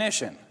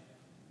recognition.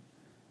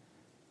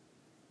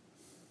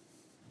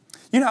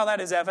 You know how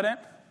that is evident?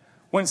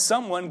 When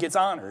someone gets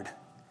honored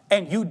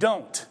and you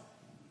don't.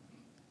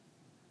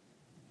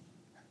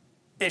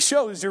 It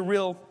shows your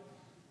real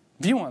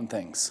view on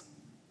things.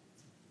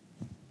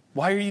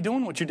 Why are you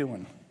doing what you're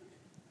doing?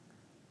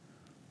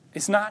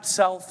 It's not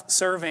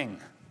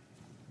self-serving.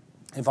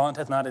 It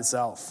vaunteth not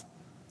itself.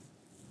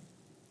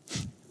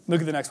 Look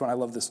at the next one. I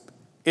love this.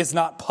 It's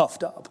not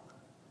puffed up.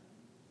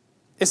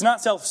 It's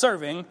not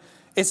self-serving.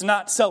 It's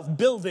not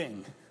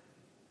self-building.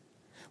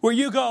 Where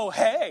you go,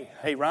 hey,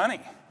 Ronnie,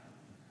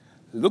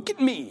 look at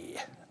me.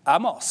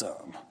 I'm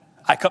awesome.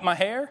 I cut my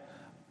hair.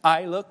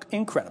 I look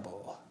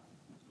incredible.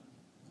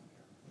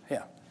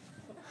 Yeah.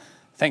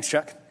 Thanks,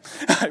 Chuck.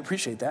 I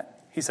appreciate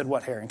that. He said,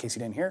 what hair, in case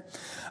you didn't hear.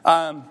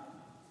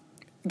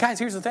 Guys,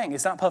 here's the thing.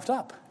 It's not puffed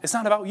up. It's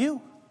not about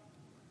you.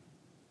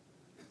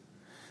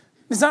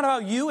 It's not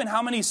about you and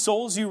how many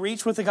souls you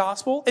reach with the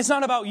gospel. It's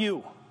not about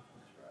you.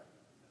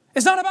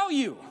 It's not about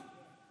you.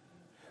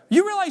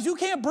 You realize you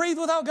can't breathe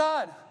without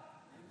God.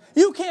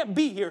 You can't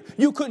be here.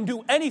 You couldn't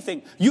do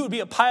anything. You would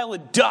be a pile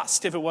of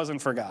dust if it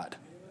wasn't for God.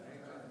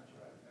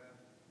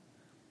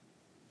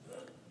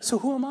 So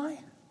who am I?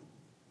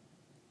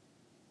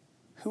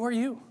 Who are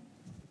you?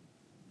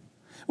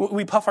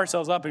 We puff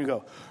ourselves up and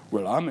go,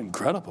 well, I'm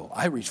incredible.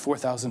 I reached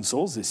 4,000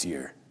 souls this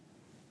year.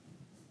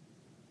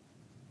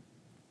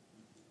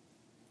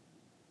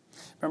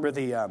 Remember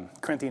the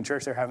Corinthian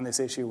church, they're having this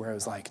issue where it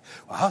was like,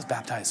 well, I was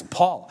baptized in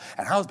Paul,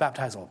 and I was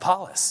baptized in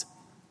Apollos.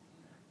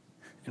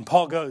 And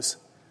Paul goes,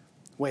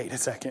 wait a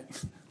second.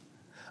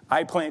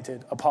 I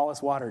planted,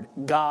 Apollos watered.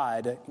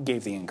 God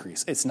gave the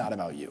increase. It's not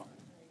about you.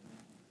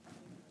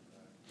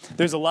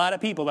 There's a lot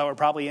of people that were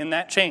probably in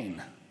that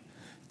chain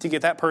to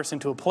get that person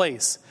to a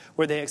place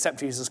where they accept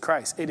Jesus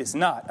Christ. It is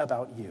not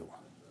about you.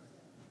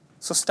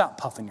 So stop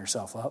puffing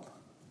yourself up.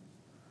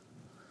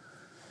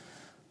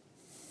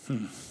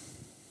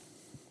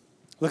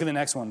 Look at the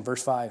next one,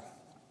 verse 5.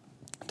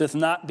 Doth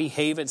not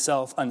behave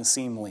itself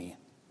unseemly. You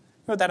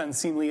know what that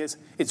unseemly is?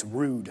 It's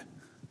rude.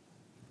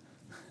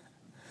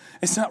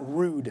 It's not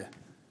rude.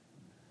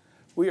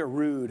 We are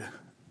rude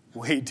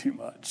way too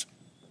much.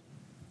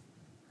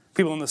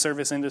 People in the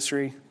service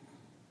industry,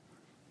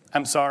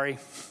 I'm sorry,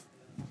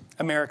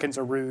 Americans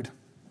are rude.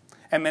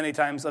 And many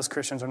times us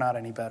Christians are not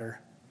any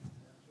better.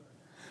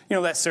 You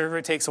know, that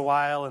server takes a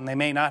while and they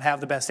may not have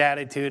the best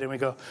attitude. And we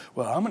go,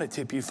 well, I'm going to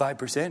tip you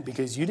 5%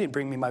 because you didn't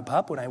bring me my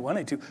pup when I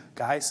wanted to.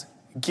 Guys,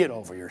 get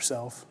over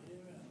yourself.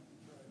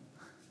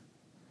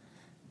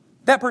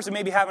 That person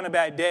may be having a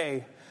bad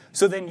day.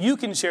 So then you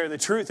can share the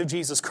truth of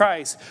Jesus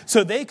Christ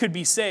so they could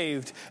be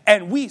saved.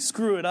 And we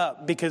screw it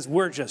up because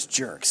we're just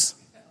jerks.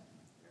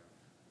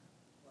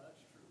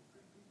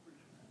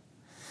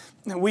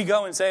 And we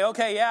go and say,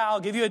 okay, yeah,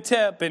 I'll give you a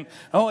tip. And,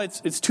 oh,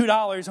 it's $2.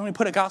 I'm going to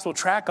put a gospel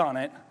track on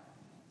it.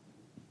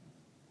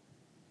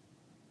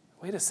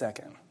 Wait a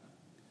second.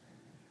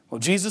 Well,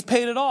 Jesus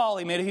paid it all.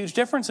 He made a huge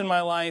difference in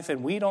my life.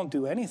 And we don't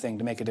do anything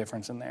to make a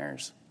difference in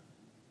theirs.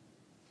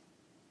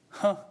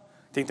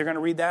 Think they're going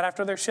to read that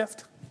after their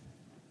shift?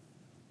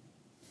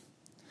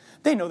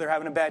 They know they're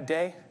having a bad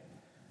day.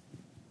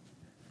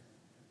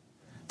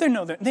 They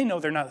know that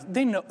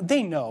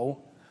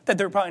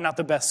they're probably not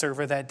the best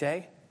server that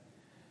day.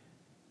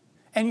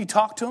 And you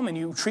talk to them and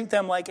you treat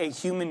them like a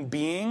human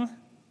being.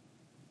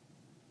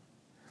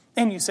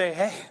 And you say,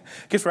 hey,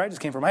 guess where I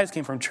just came from? I just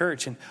came from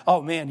church. And,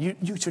 oh, man, you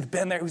should have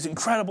been there. It was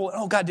incredible.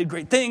 And, oh, God did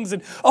great things.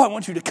 And, oh, I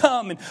want you to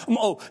come. And,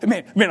 oh,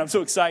 man, I'm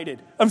so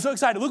excited. I'm so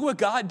excited. Look what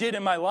God did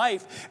in my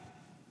life.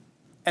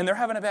 And they're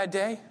having a bad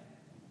day.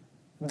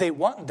 They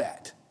want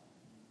that.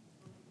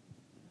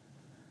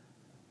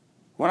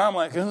 When I'm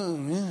like, oh,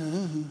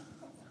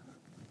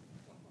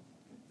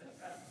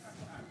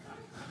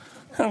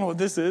 I don't know what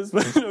this is,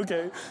 but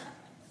okay.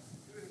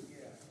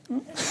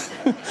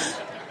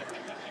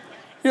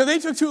 They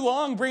took too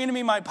long bringing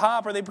me my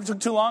pop, or they took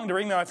too long to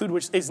bring me my food,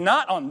 which is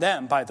not on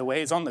them, by the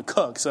way. It's on the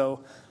cook.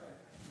 So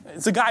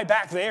it's a guy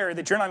back there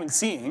that you're not even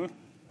seeing.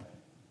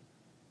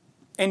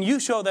 And you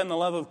show them the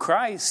love of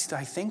Christ,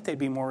 I think they'd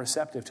be more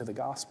receptive to the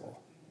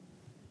gospel.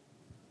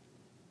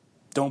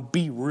 Don't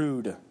be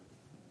rude.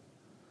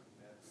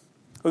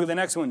 Look at the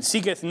next one.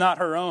 Seeketh not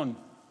her own.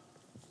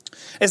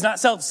 It's not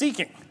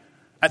self-seeking.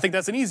 I think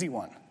that's an easy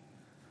one.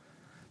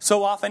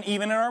 So often,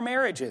 even in our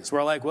marriages,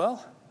 we're like,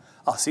 well,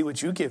 I'll see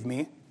what you give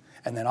me,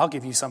 and then I'll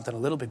give you something a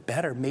little bit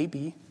better,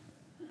 maybe.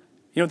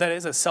 You know, that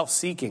is a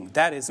self-seeking.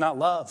 That is not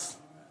love.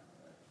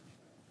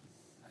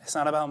 It's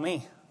not about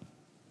me.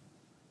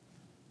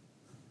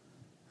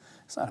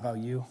 It's not about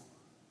you.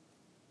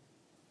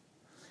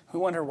 We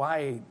wonder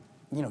why,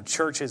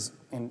 churches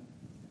and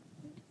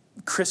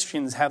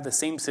Christians have the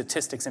same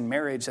statistics in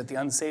marriage that the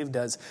unsaved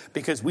does,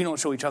 because we don't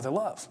show each other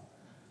love.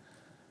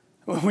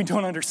 We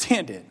don't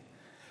understand it.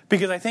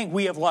 Because I think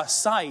we have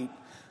lost sight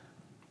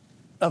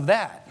of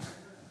that.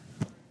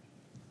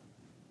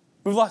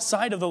 We've lost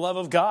sight of the love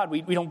of God.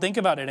 We don't think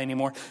about it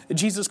anymore.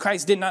 Jesus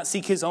Christ did not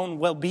seek his own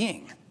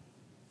well-being.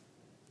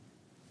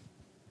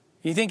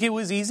 You think it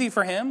was easy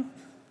for him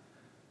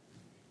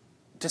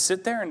to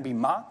sit there and be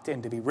mocked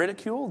and to be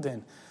ridiculed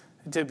and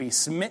to be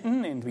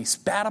smitten and to be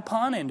spat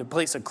upon and to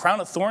place a crown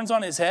of thorns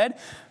on his head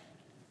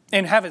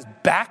and have his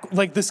back,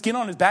 like the skin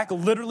on his back,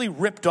 literally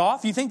ripped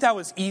off? You think that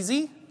was easy?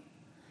 You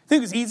think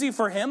it was easy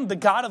for him, the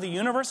God of the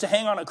universe, to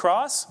hang on a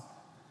cross?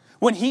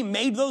 When he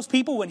made those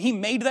people, when he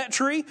made that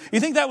tree, you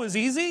think that was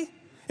easy?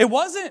 It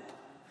wasn't.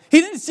 He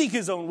didn't seek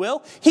his own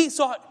will. He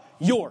sought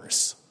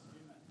yours.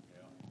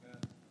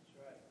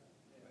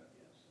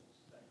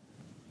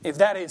 If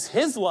that is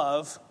his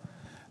love,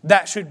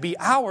 that should be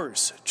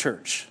ours,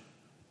 church.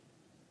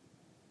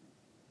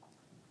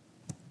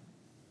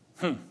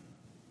 Don't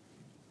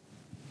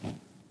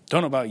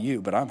know about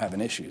you, but I'm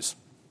having issues.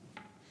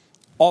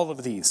 All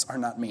of these are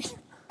not me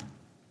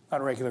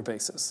on a regular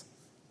basis.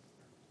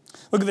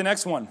 Look at the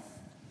next one.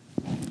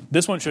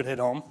 This one should hit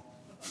home.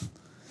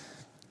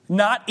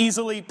 Not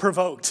easily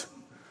provoked.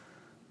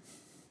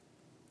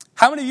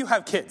 How many of you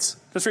have kids?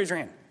 Just raise your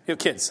hand. You have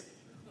kids.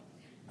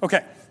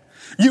 Okay.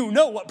 You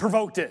know what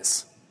provoked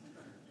is.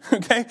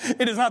 Okay?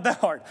 It is not that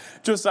hard.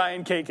 Josiah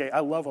and KK,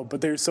 I love them,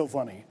 but they're so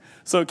funny.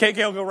 So KK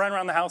will go run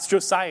around the house.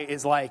 Josiah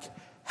is like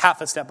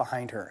half a step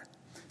behind her.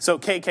 So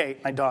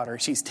KK, my daughter,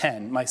 she's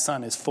 10. My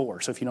son is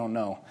 4, so if you don't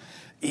know.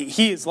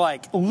 He is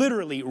like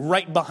literally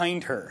right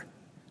behind her.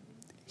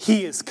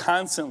 He is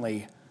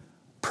constantly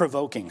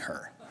provoking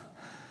her.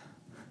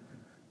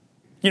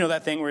 You know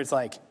that thing where it's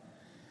like,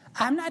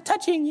 I'm not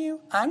touching you.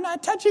 I'm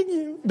not touching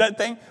you. That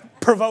thing,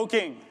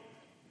 provoking.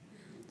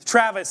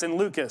 Travis and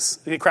Lucas,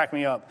 they cracked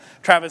me up.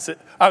 Travis,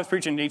 I was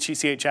preaching at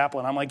HCCA Chapel,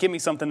 and I'm like, give me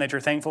something that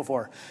you're thankful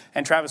for.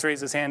 And Travis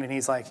raised his hand, and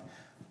he's like,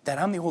 that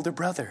I'm the older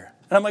brother.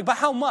 And I'm like, but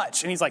how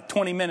much? And he's like,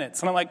 20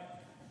 minutes. And I'm like,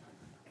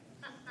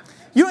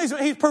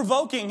 he's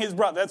provoking his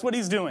brother. That's what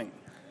he's doing.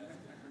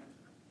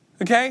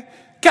 Okay?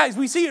 Guys,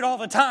 we see it all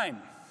the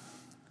time.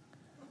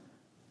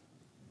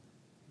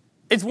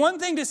 It's one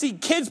thing to see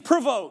kids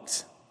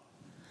provoked,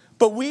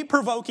 but we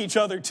provoke each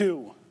other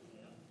too.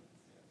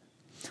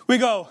 We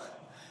go,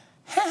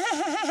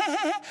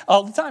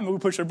 all the time. We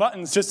push our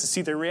buttons just to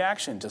see their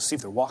reaction, just to see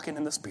if they're walking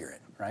in the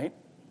Spirit, right?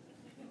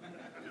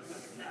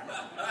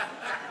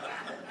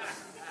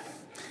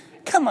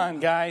 Come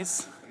on,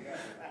 guys.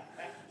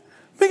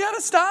 We got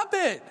to stop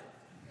it.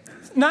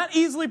 Not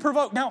easily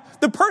provoked. Now,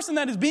 the person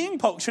that is being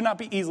poked should not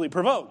be easily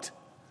provoked.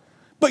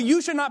 But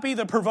you should not be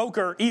the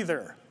provoker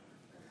either.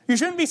 You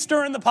shouldn't be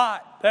stirring the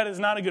pot. That is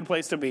not a good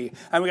place to be.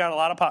 And we got a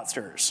lot of pot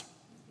stirrers.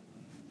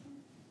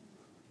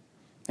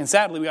 And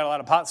sadly, we got a lot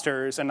of pot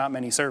stirrers and not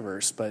many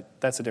servers, but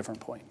that's a different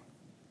point.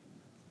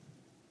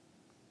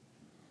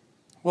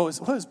 What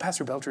was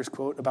Pastor Belcher's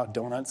quote about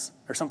donuts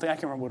or something? I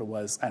can't remember what it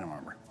was. I don't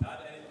remember.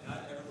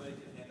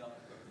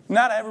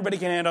 Not everybody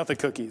can hand out the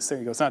cookies. There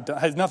you go. It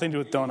has nothing to do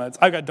with donuts.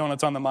 I've got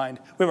donuts on the mind.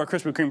 We have our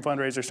Krispy Kreme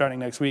fundraiser starting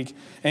next week.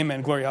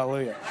 Amen. Glory,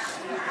 hallelujah.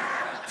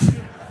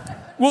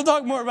 We'll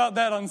talk more about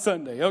that on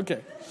Sunday.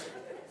 Okay.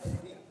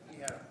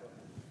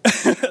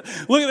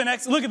 Look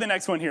at the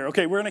next one here.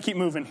 Okay, we're going to keep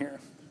moving here.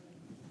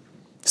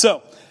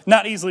 So,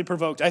 not easily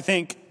provoked. I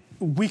think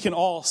we can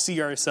all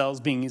see ourselves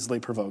being easily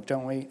provoked,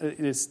 don't we?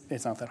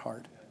 It's not that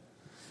hard.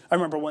 I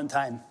remember one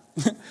time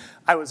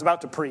I was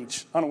about to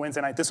preach on a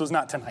Wednesday night. This was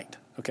not tonight.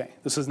 Okay,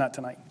 this was not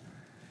tonight.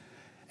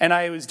 And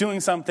I was doing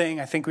something.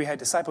 I think we had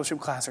discipleship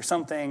class or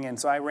something. And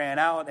so I ran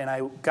out and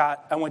I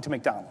went to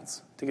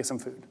McDonald's to get some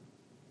food.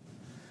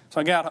 So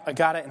I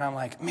got it, and I'm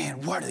like,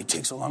 man, why do they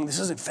take so long? This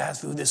isn't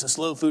fast food. This is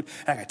slow food.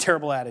 And I got a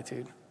terrible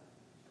attitude.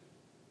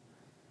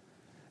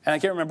 And I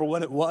can't remember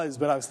what it was,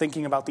 but I was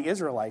thinking about the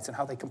Israelites and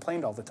how they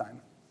complained all the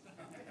time.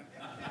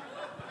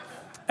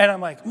 And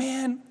I'm like,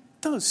 man,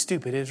 those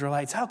stupid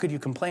Israelites, how could you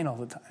complain all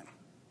the time?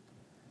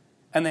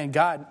 And then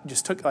God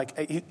just took,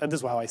 this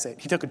is how I say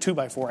it. He took a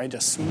 2x4 and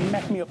just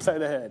smacked me upside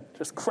the head.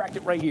 Just cracked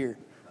it right here.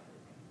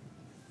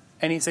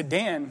 And he said,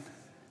 Dan,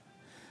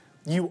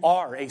 you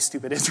are a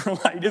stupid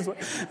Israelite,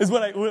 is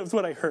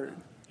what I heard.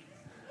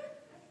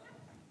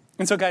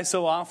 And so, guys,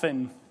 so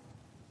often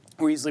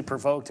we're easily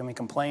provoked and we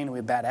complain and we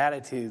have bad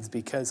attitudes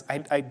because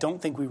I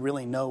don't think we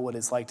really know what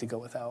it's like to go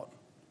without.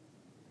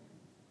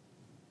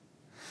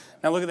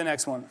 Now look at the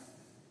next one.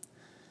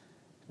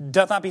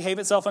 Doth not behave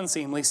itself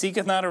unseemly,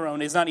 seeketh not her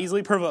own, is not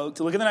easily provoked.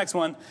 Look at the next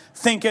one.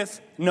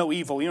 Thinketh no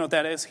evil. You know what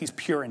that is? He's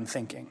pure in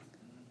thinking.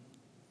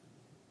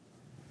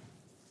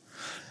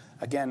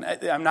 Again,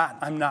 I'm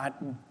not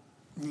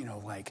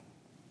like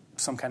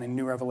some kind of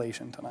new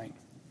revelation tonight.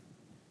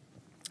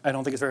 I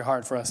don't think it's very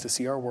hard for us to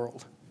see our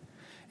world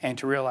and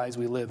to realize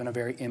we live in a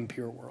very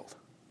impure world.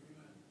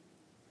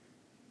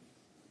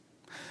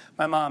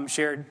 My mom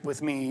shared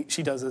with me,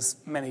 she does this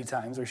many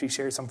times, where she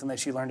shares something that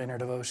she learned in her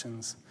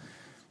devotions.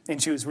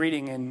 And she was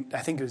reading in, I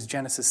think it was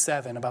Genesis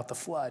 7, about the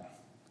flood.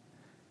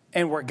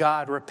 And where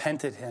God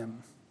repented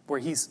him, where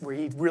he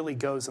really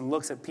goes and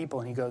looks at people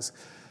and he goes,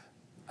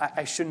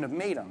 I shouldn't have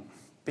made them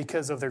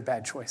because of their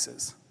bad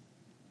choices.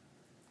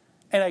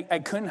 And I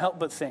couldn't help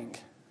but think,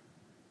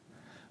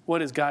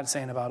 what is God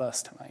saying about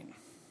us tonight?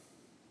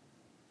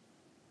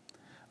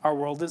 Our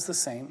world is the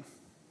same.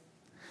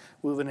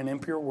 We live in an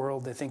impure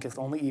world that thinketh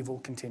only evil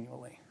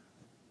continually.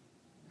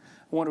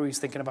 I wonder what he's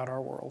thinking about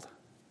our world.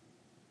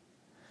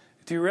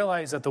 Do you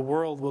realize that the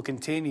world will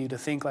continue to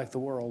think like the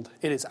world?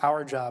 It is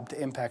our job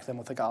to impact them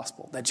with the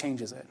gospel. That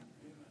changes it.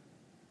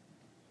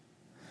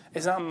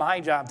 It's not my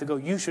job to go,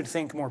 you should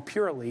think more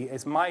purely.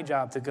 It's my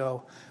job to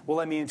go, well,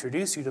 let me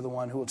introduce you to the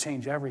one who will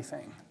change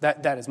everything.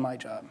 That is my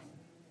job.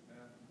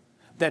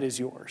 That is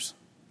yours.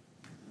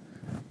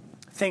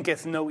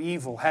 Thinketh no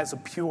evil, has a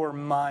pure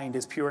mind,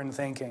 is pure in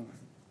thinking.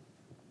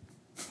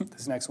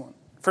 This next one,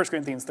 1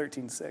 Corinthians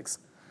 13:6.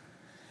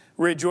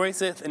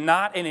 Rejoiceth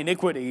not in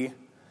iniquity,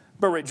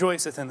 but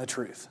rejoiceth in the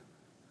truth.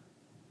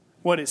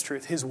 What is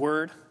truth? His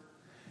word,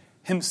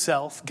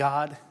 himself,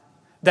 God,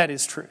 that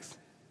is truth.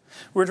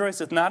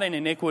 Rejoiceth not in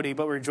iniquity,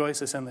 but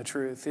rejoiceth in the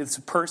truth. It's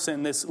a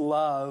person, this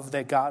love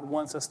that God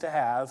wants us to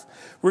have,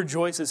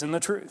 rejoices in the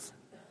truth.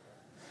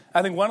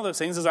 I think one of those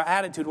things is our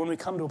attitude when we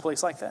come to a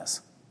place like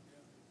this.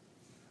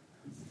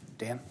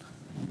 Dan,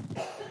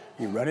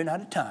 you're running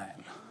out of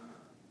time.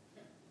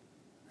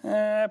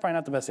 Probably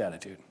not the best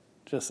attitude.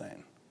 Just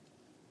saying.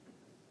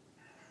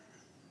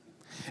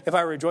 If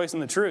I rejoice in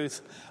the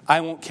truth,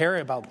 I won't care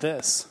about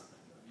this.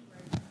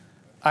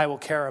 I will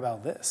care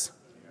about this.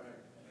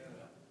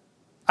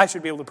 I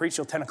should be able to preach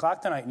till 10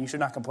 o'clock tonight, and you should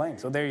not complain.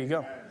 So there you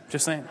go.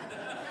 Just saying.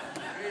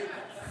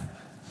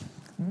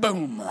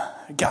 Boom.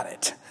 Got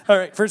it. All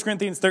right, 1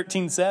 Corinthians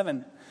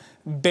 13:7.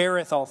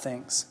 Beareth all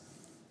things.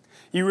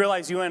 You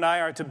realize you and I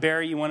are to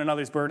bear you one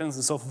another's burdens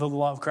and so fulfill the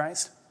law of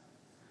Christ?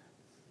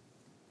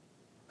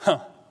 Huh.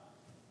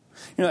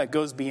 You know, that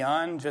goes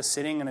beyond just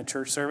sitting in a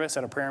church service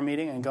at a prayer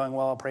meeting and going,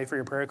 well, I'll pray for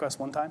your prayer request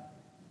one time.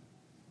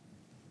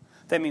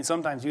 That means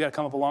sometimes you got to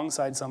come up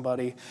alongside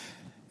somebody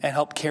and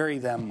help carry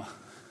them.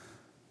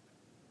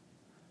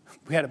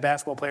 We had a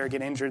basketball player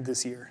get injured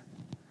this year.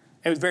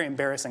 It was very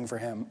embarrassing for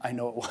him. I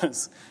know it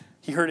was.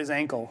 He hurt his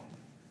ankle.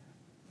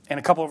 And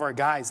a couple of our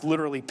guys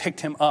literally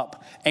picked him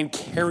up and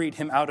carried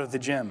him out of the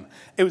gym.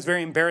 It was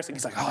very embarrassing.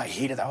 He's like, oh, I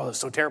hated that. Oh, it was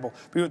so terrible.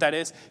 But you know what that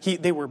is?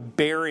 They were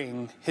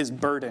bearing his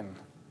burden.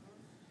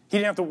 He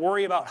didn't have to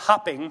worry about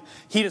hopping.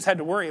 He just had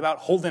to worry about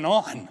holding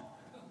on.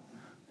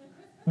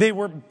 They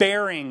were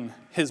bearing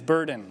his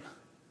burden.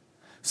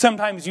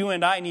 Sometimes you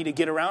and I need to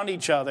get around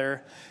each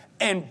other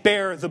and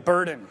bear the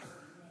burden.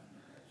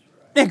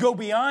 And go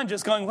beyond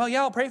just going, well,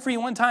 yeah, I'll pray for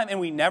you one time. And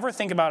we never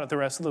think about it the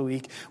rest of the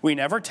week. We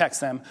never text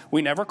them.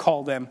 We never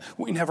call them.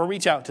 We never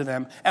reach out to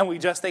them. And we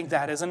just think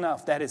that is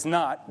enough. That is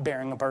not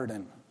bearing a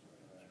burden.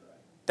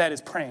 That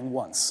is praying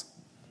once.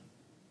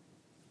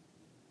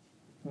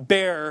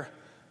 Bear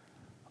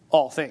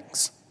all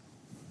things.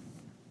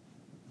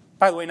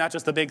 By the way, not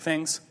just the big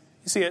things.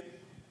 You see it?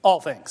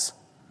 All things.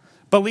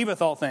 Believeth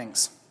all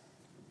things.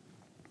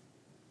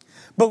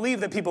 Believe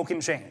that people can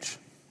change.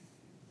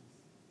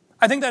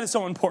 I think that is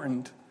so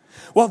important.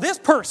 Well, this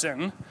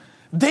person,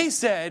 they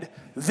said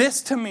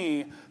this to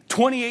me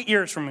 28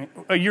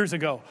 years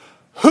ago.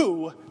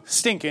 Who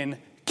stinking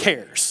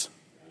cares?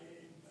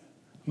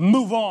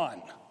 Move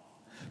on.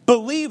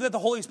 Believe that the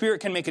Holy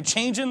Spirit can make a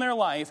change in their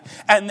life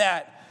and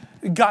that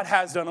God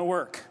has done a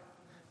work.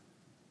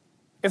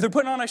 If they're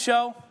putting on a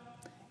show,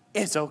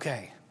 it's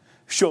okay.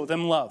 Show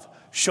them love.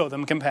 Show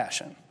them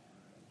compassion.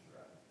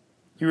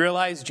 You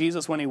realize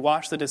Jesus, when he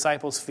washed the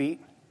disciples'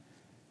 feet,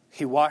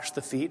 he washed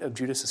the feet of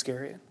Judas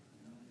Iscariot,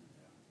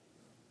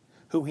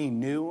 who he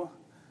knew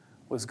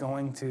was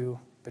going to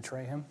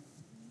betray him.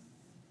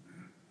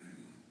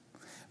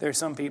 There are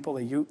some people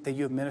that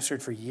you have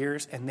ministered for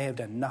years, and they have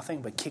done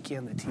nothing but kick you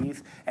in the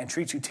teeth and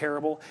treat you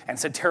terrible and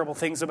said terrible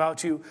things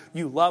about you.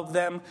 You love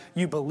them.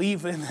 You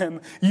believe in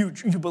them. You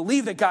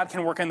believe that God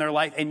can work in their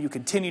life, and you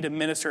continue to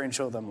minister and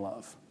show them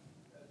love.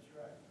 That's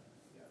right.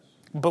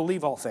 Yes.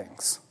 Believe all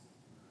things.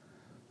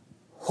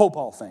 Hope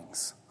all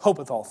things.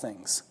 Hopeth all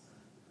things.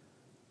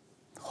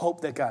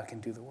 Hope that God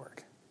can do the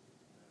work.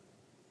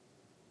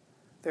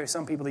 There are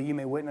some people that you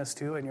may witness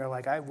to, and you're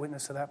like, I've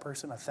witnessed to that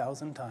person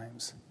 1,000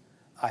 times.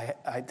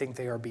 I think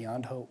they are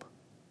beyond hope.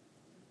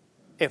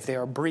 If they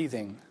are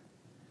breathing,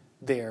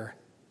 there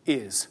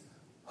is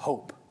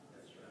hope.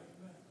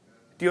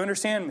 Do you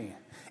understand me?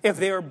 If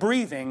they are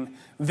breathing,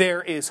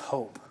 there is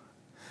hope.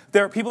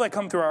 There are people that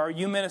come through our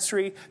youth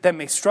ministry that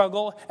may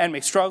struggle and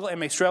may struggle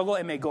and may struggle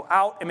and may go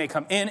out and may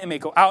come in and may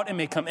go out and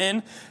may come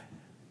in.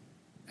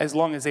 As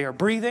long as they are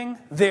breathing,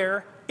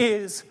 there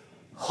is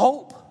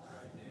hope.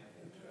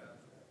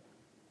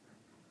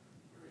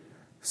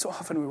 So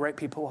often we write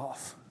people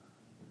off.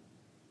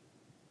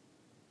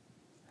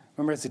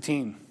 Remember as a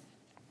teen,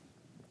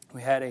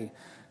 we had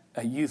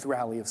a youth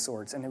rally of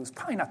sorts, and it was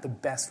probably not the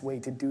best way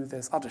to do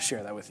this. I'll just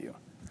share that with you.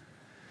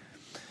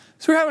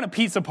 So we're having a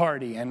pizza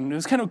party, and it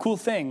was kind of a cool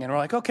thing. And we're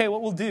like, okay,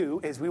 what we'll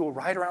do is we will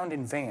ride around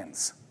in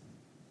vans.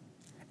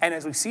 And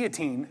as we see a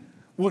teen,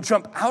 we'll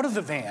jump out of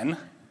the van,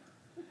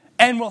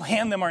 and we'll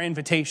hand them our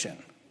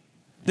invitation.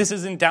 This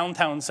is in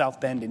downtown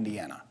South Bend,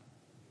 Indiana.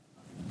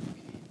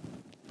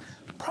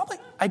 Probably,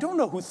 I don't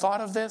know who thought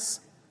of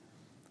this,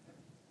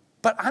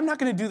 but I'm not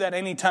going to do that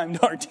anytime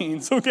to our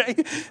teens, okay?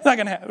 It's not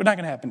going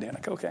to happen,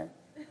 Danica, okay?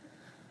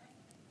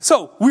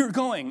 So we were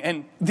going,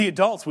 and the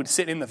adults would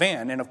sit in the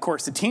van, and of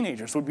course the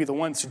teenagers would be the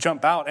ones to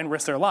jump out and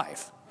risk their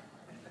life.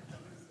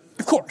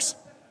 Of course,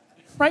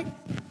 right?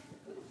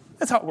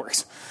 That's how it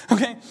works,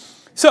 okay?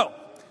 So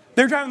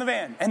they're driving the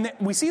van, and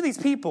we see these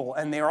people,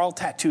 and they're all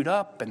tattooed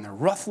up, and they're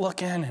rough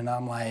looking, and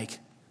I'm like,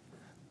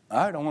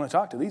 I don't want to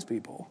talk to these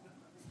people.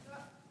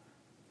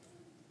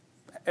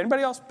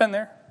 Anybody else been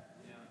there?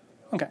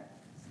 Okay.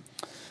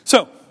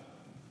 So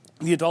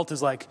the adult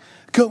is like,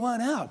 go on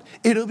out.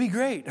 It'll be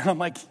great. And I'm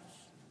like,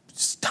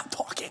 stop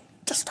talking.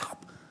 Just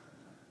stop.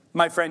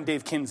 My friend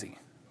Dave Kinsey,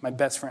 my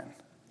best friend,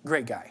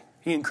 great guy.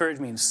 He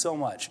encouraged me so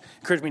much.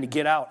 Encouraged me to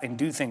get out and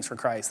do things for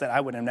Christ that I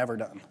would have never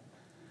done.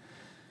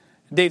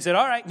 Dave said,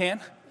 all right,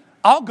 Dan,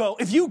 I'll go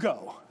if you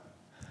go.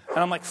 And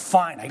I'm like,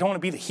 fine, I don't want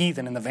to be the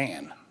heathen in the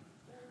van.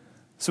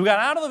 So we got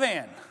out of the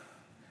van.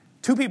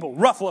 2 people,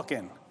 rough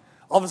looking.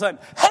 All of a sudden,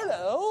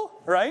 hello,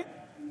 right?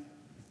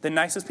 The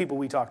nicest people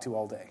we talked to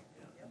all day.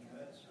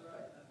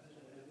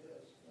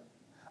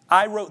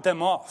 I wrote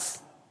them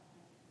off.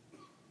 I'm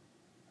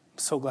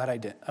so glad I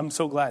did. I'm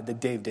so glad that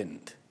Dave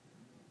didn't.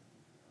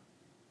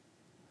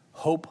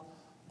 Hope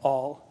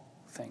all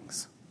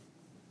things.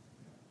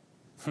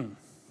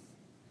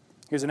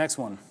 Here's the next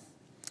one.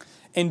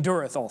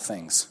 Endureth all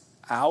things.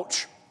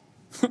 Ouch.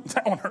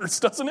 That one hurts,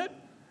 doesn't it?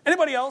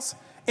 Anybody else?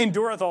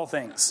 Endureth all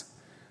things.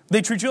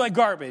 They treat you like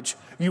garbage.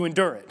 You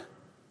endure it.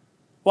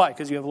 Why?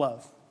 Because you have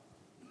love.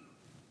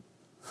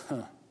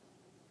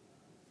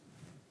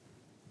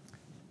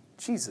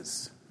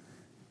 Jesus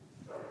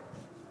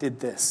did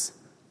this.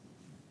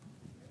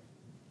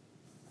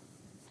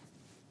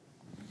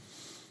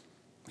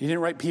 He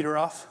didn't write Peter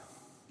off.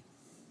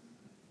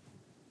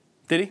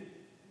 Did he?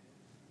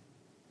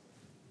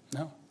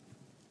 No.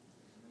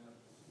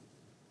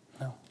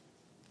 No.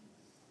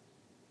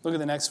 Look at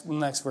the next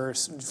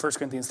verse, 1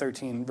 Corinthians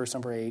 13, verse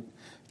number 8.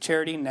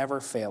 Charity never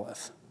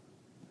faileth.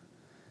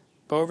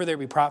 But whether there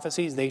be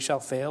prophecies, they shall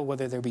fail.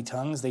 Whether there be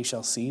tongues, they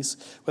shall cease.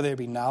 Whether there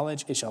be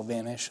knowledge, it shall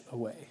vanish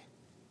away.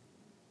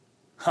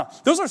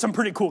 Those are some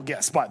pretty cool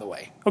gifts, by the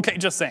way. Okay,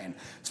 just saying.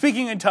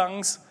 Speaking in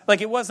tongues,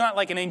 like it was not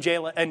like an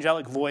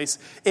angelic voice.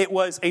 It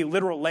was a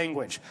literal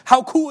language.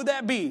 How cool would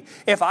that be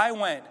if I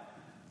went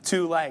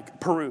to like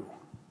Peru,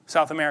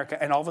 South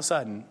America, and all of a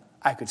sudden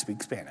I could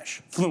speak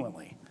Spanish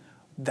fluently?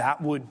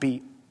 That would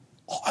be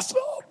awesome.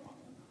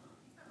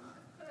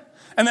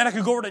 And then I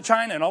could go over to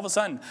China, and all of a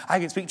sudden I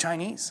could speak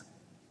Chinese.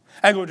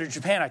 I go to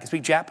Japan, I can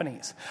speak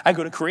Japanese. I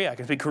go to Korea, I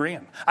can speak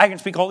Korean. I can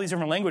speak all these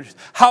different languages.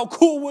 How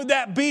cool would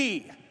that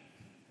be?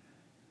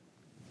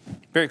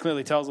 Very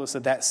clearly tells us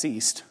that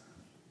ceased.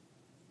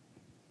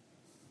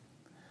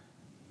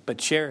 But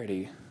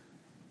charity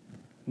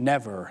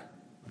never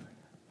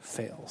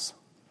fails.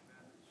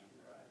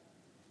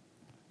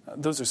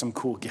 Those are some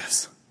cool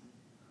gifts.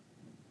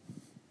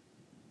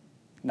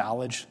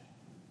 Knowledge,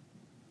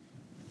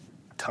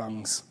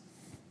 tongues,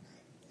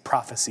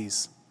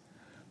 prophecies,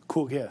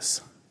 cool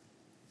gifts.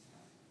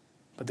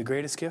 But the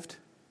greatest gift?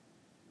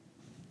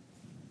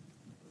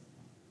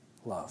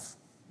 Love.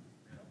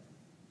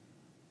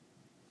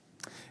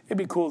 It'd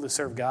be cool to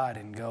serve God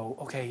and go,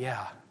 okay,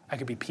 yeah, I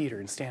could be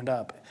Peter and stand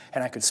up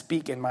and I could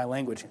speak in my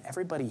language and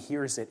everybody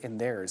hears it in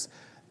theirs.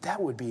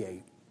 That would be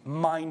a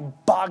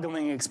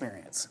mind-boggling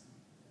experience.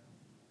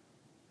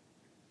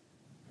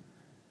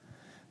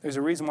 There's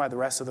a reason why the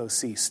rest of those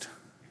ceased.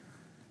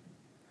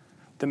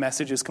 The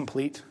message is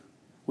complete.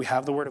 We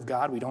have the Word of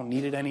God. We don't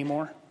need it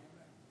anymore.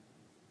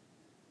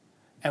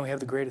 And we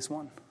have the greatest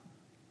one.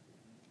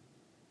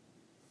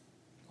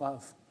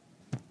 Love.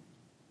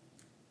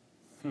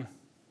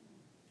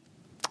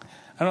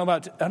 I don't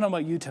know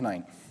about you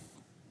tonight,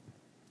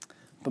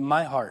 but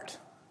my heart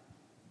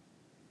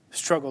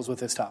struggles with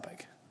this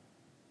topic.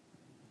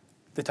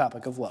 The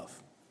topic of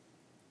love.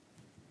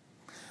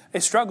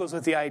 It struggles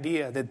with the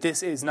idea that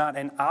this is not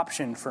an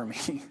option for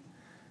me,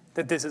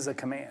 that this is a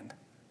command.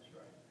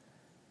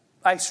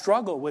 I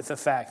struggle with the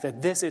fact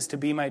that this is to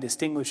be my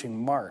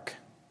distinguishing mark,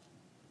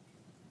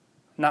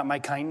 not my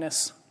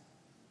kindness,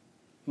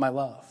 my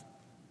love.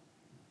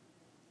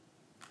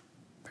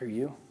 For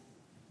you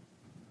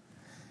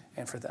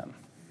and for them.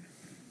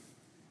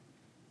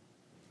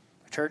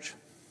 Church,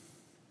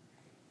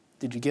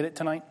 did you get it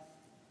tonight?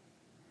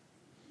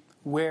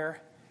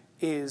 Where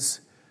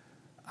is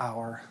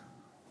our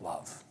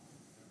love?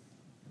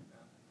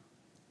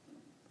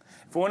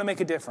 If we want to make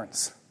a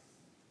difference,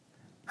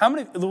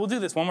 we'll do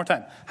this one more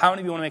time. How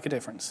many of you want to make a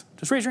difference?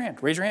 Just raise your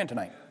hand. Raise your hand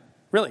tonight.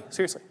 Really,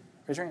 seriously,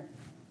 raise your hand.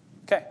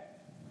 Okay.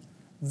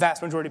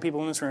 Vast majority of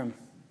people in this room,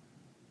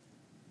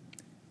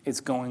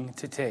 it's going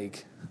to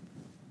take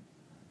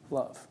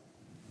love.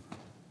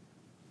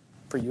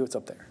 For you, it's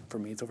up there. For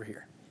me, it's over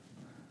here.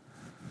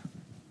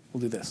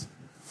 We'll do this.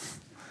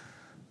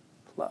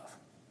 Love.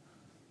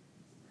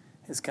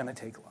 It's going to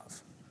take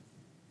love.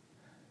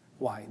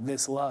 Why?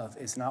 This love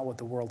is not what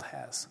the world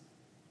has.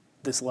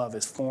 This love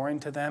is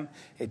foreign to them.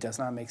 It does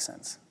not make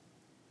sense.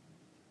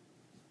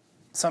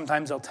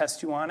 Sometimes they'll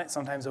test you on it.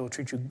 Sometimes they'll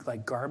treat you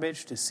like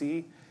garbage to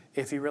see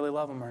if you really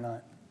love them or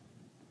not.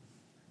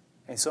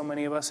 And so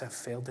many of us have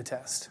failed the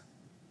test.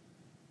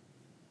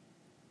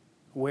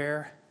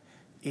 Where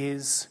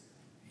is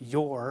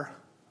your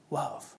love?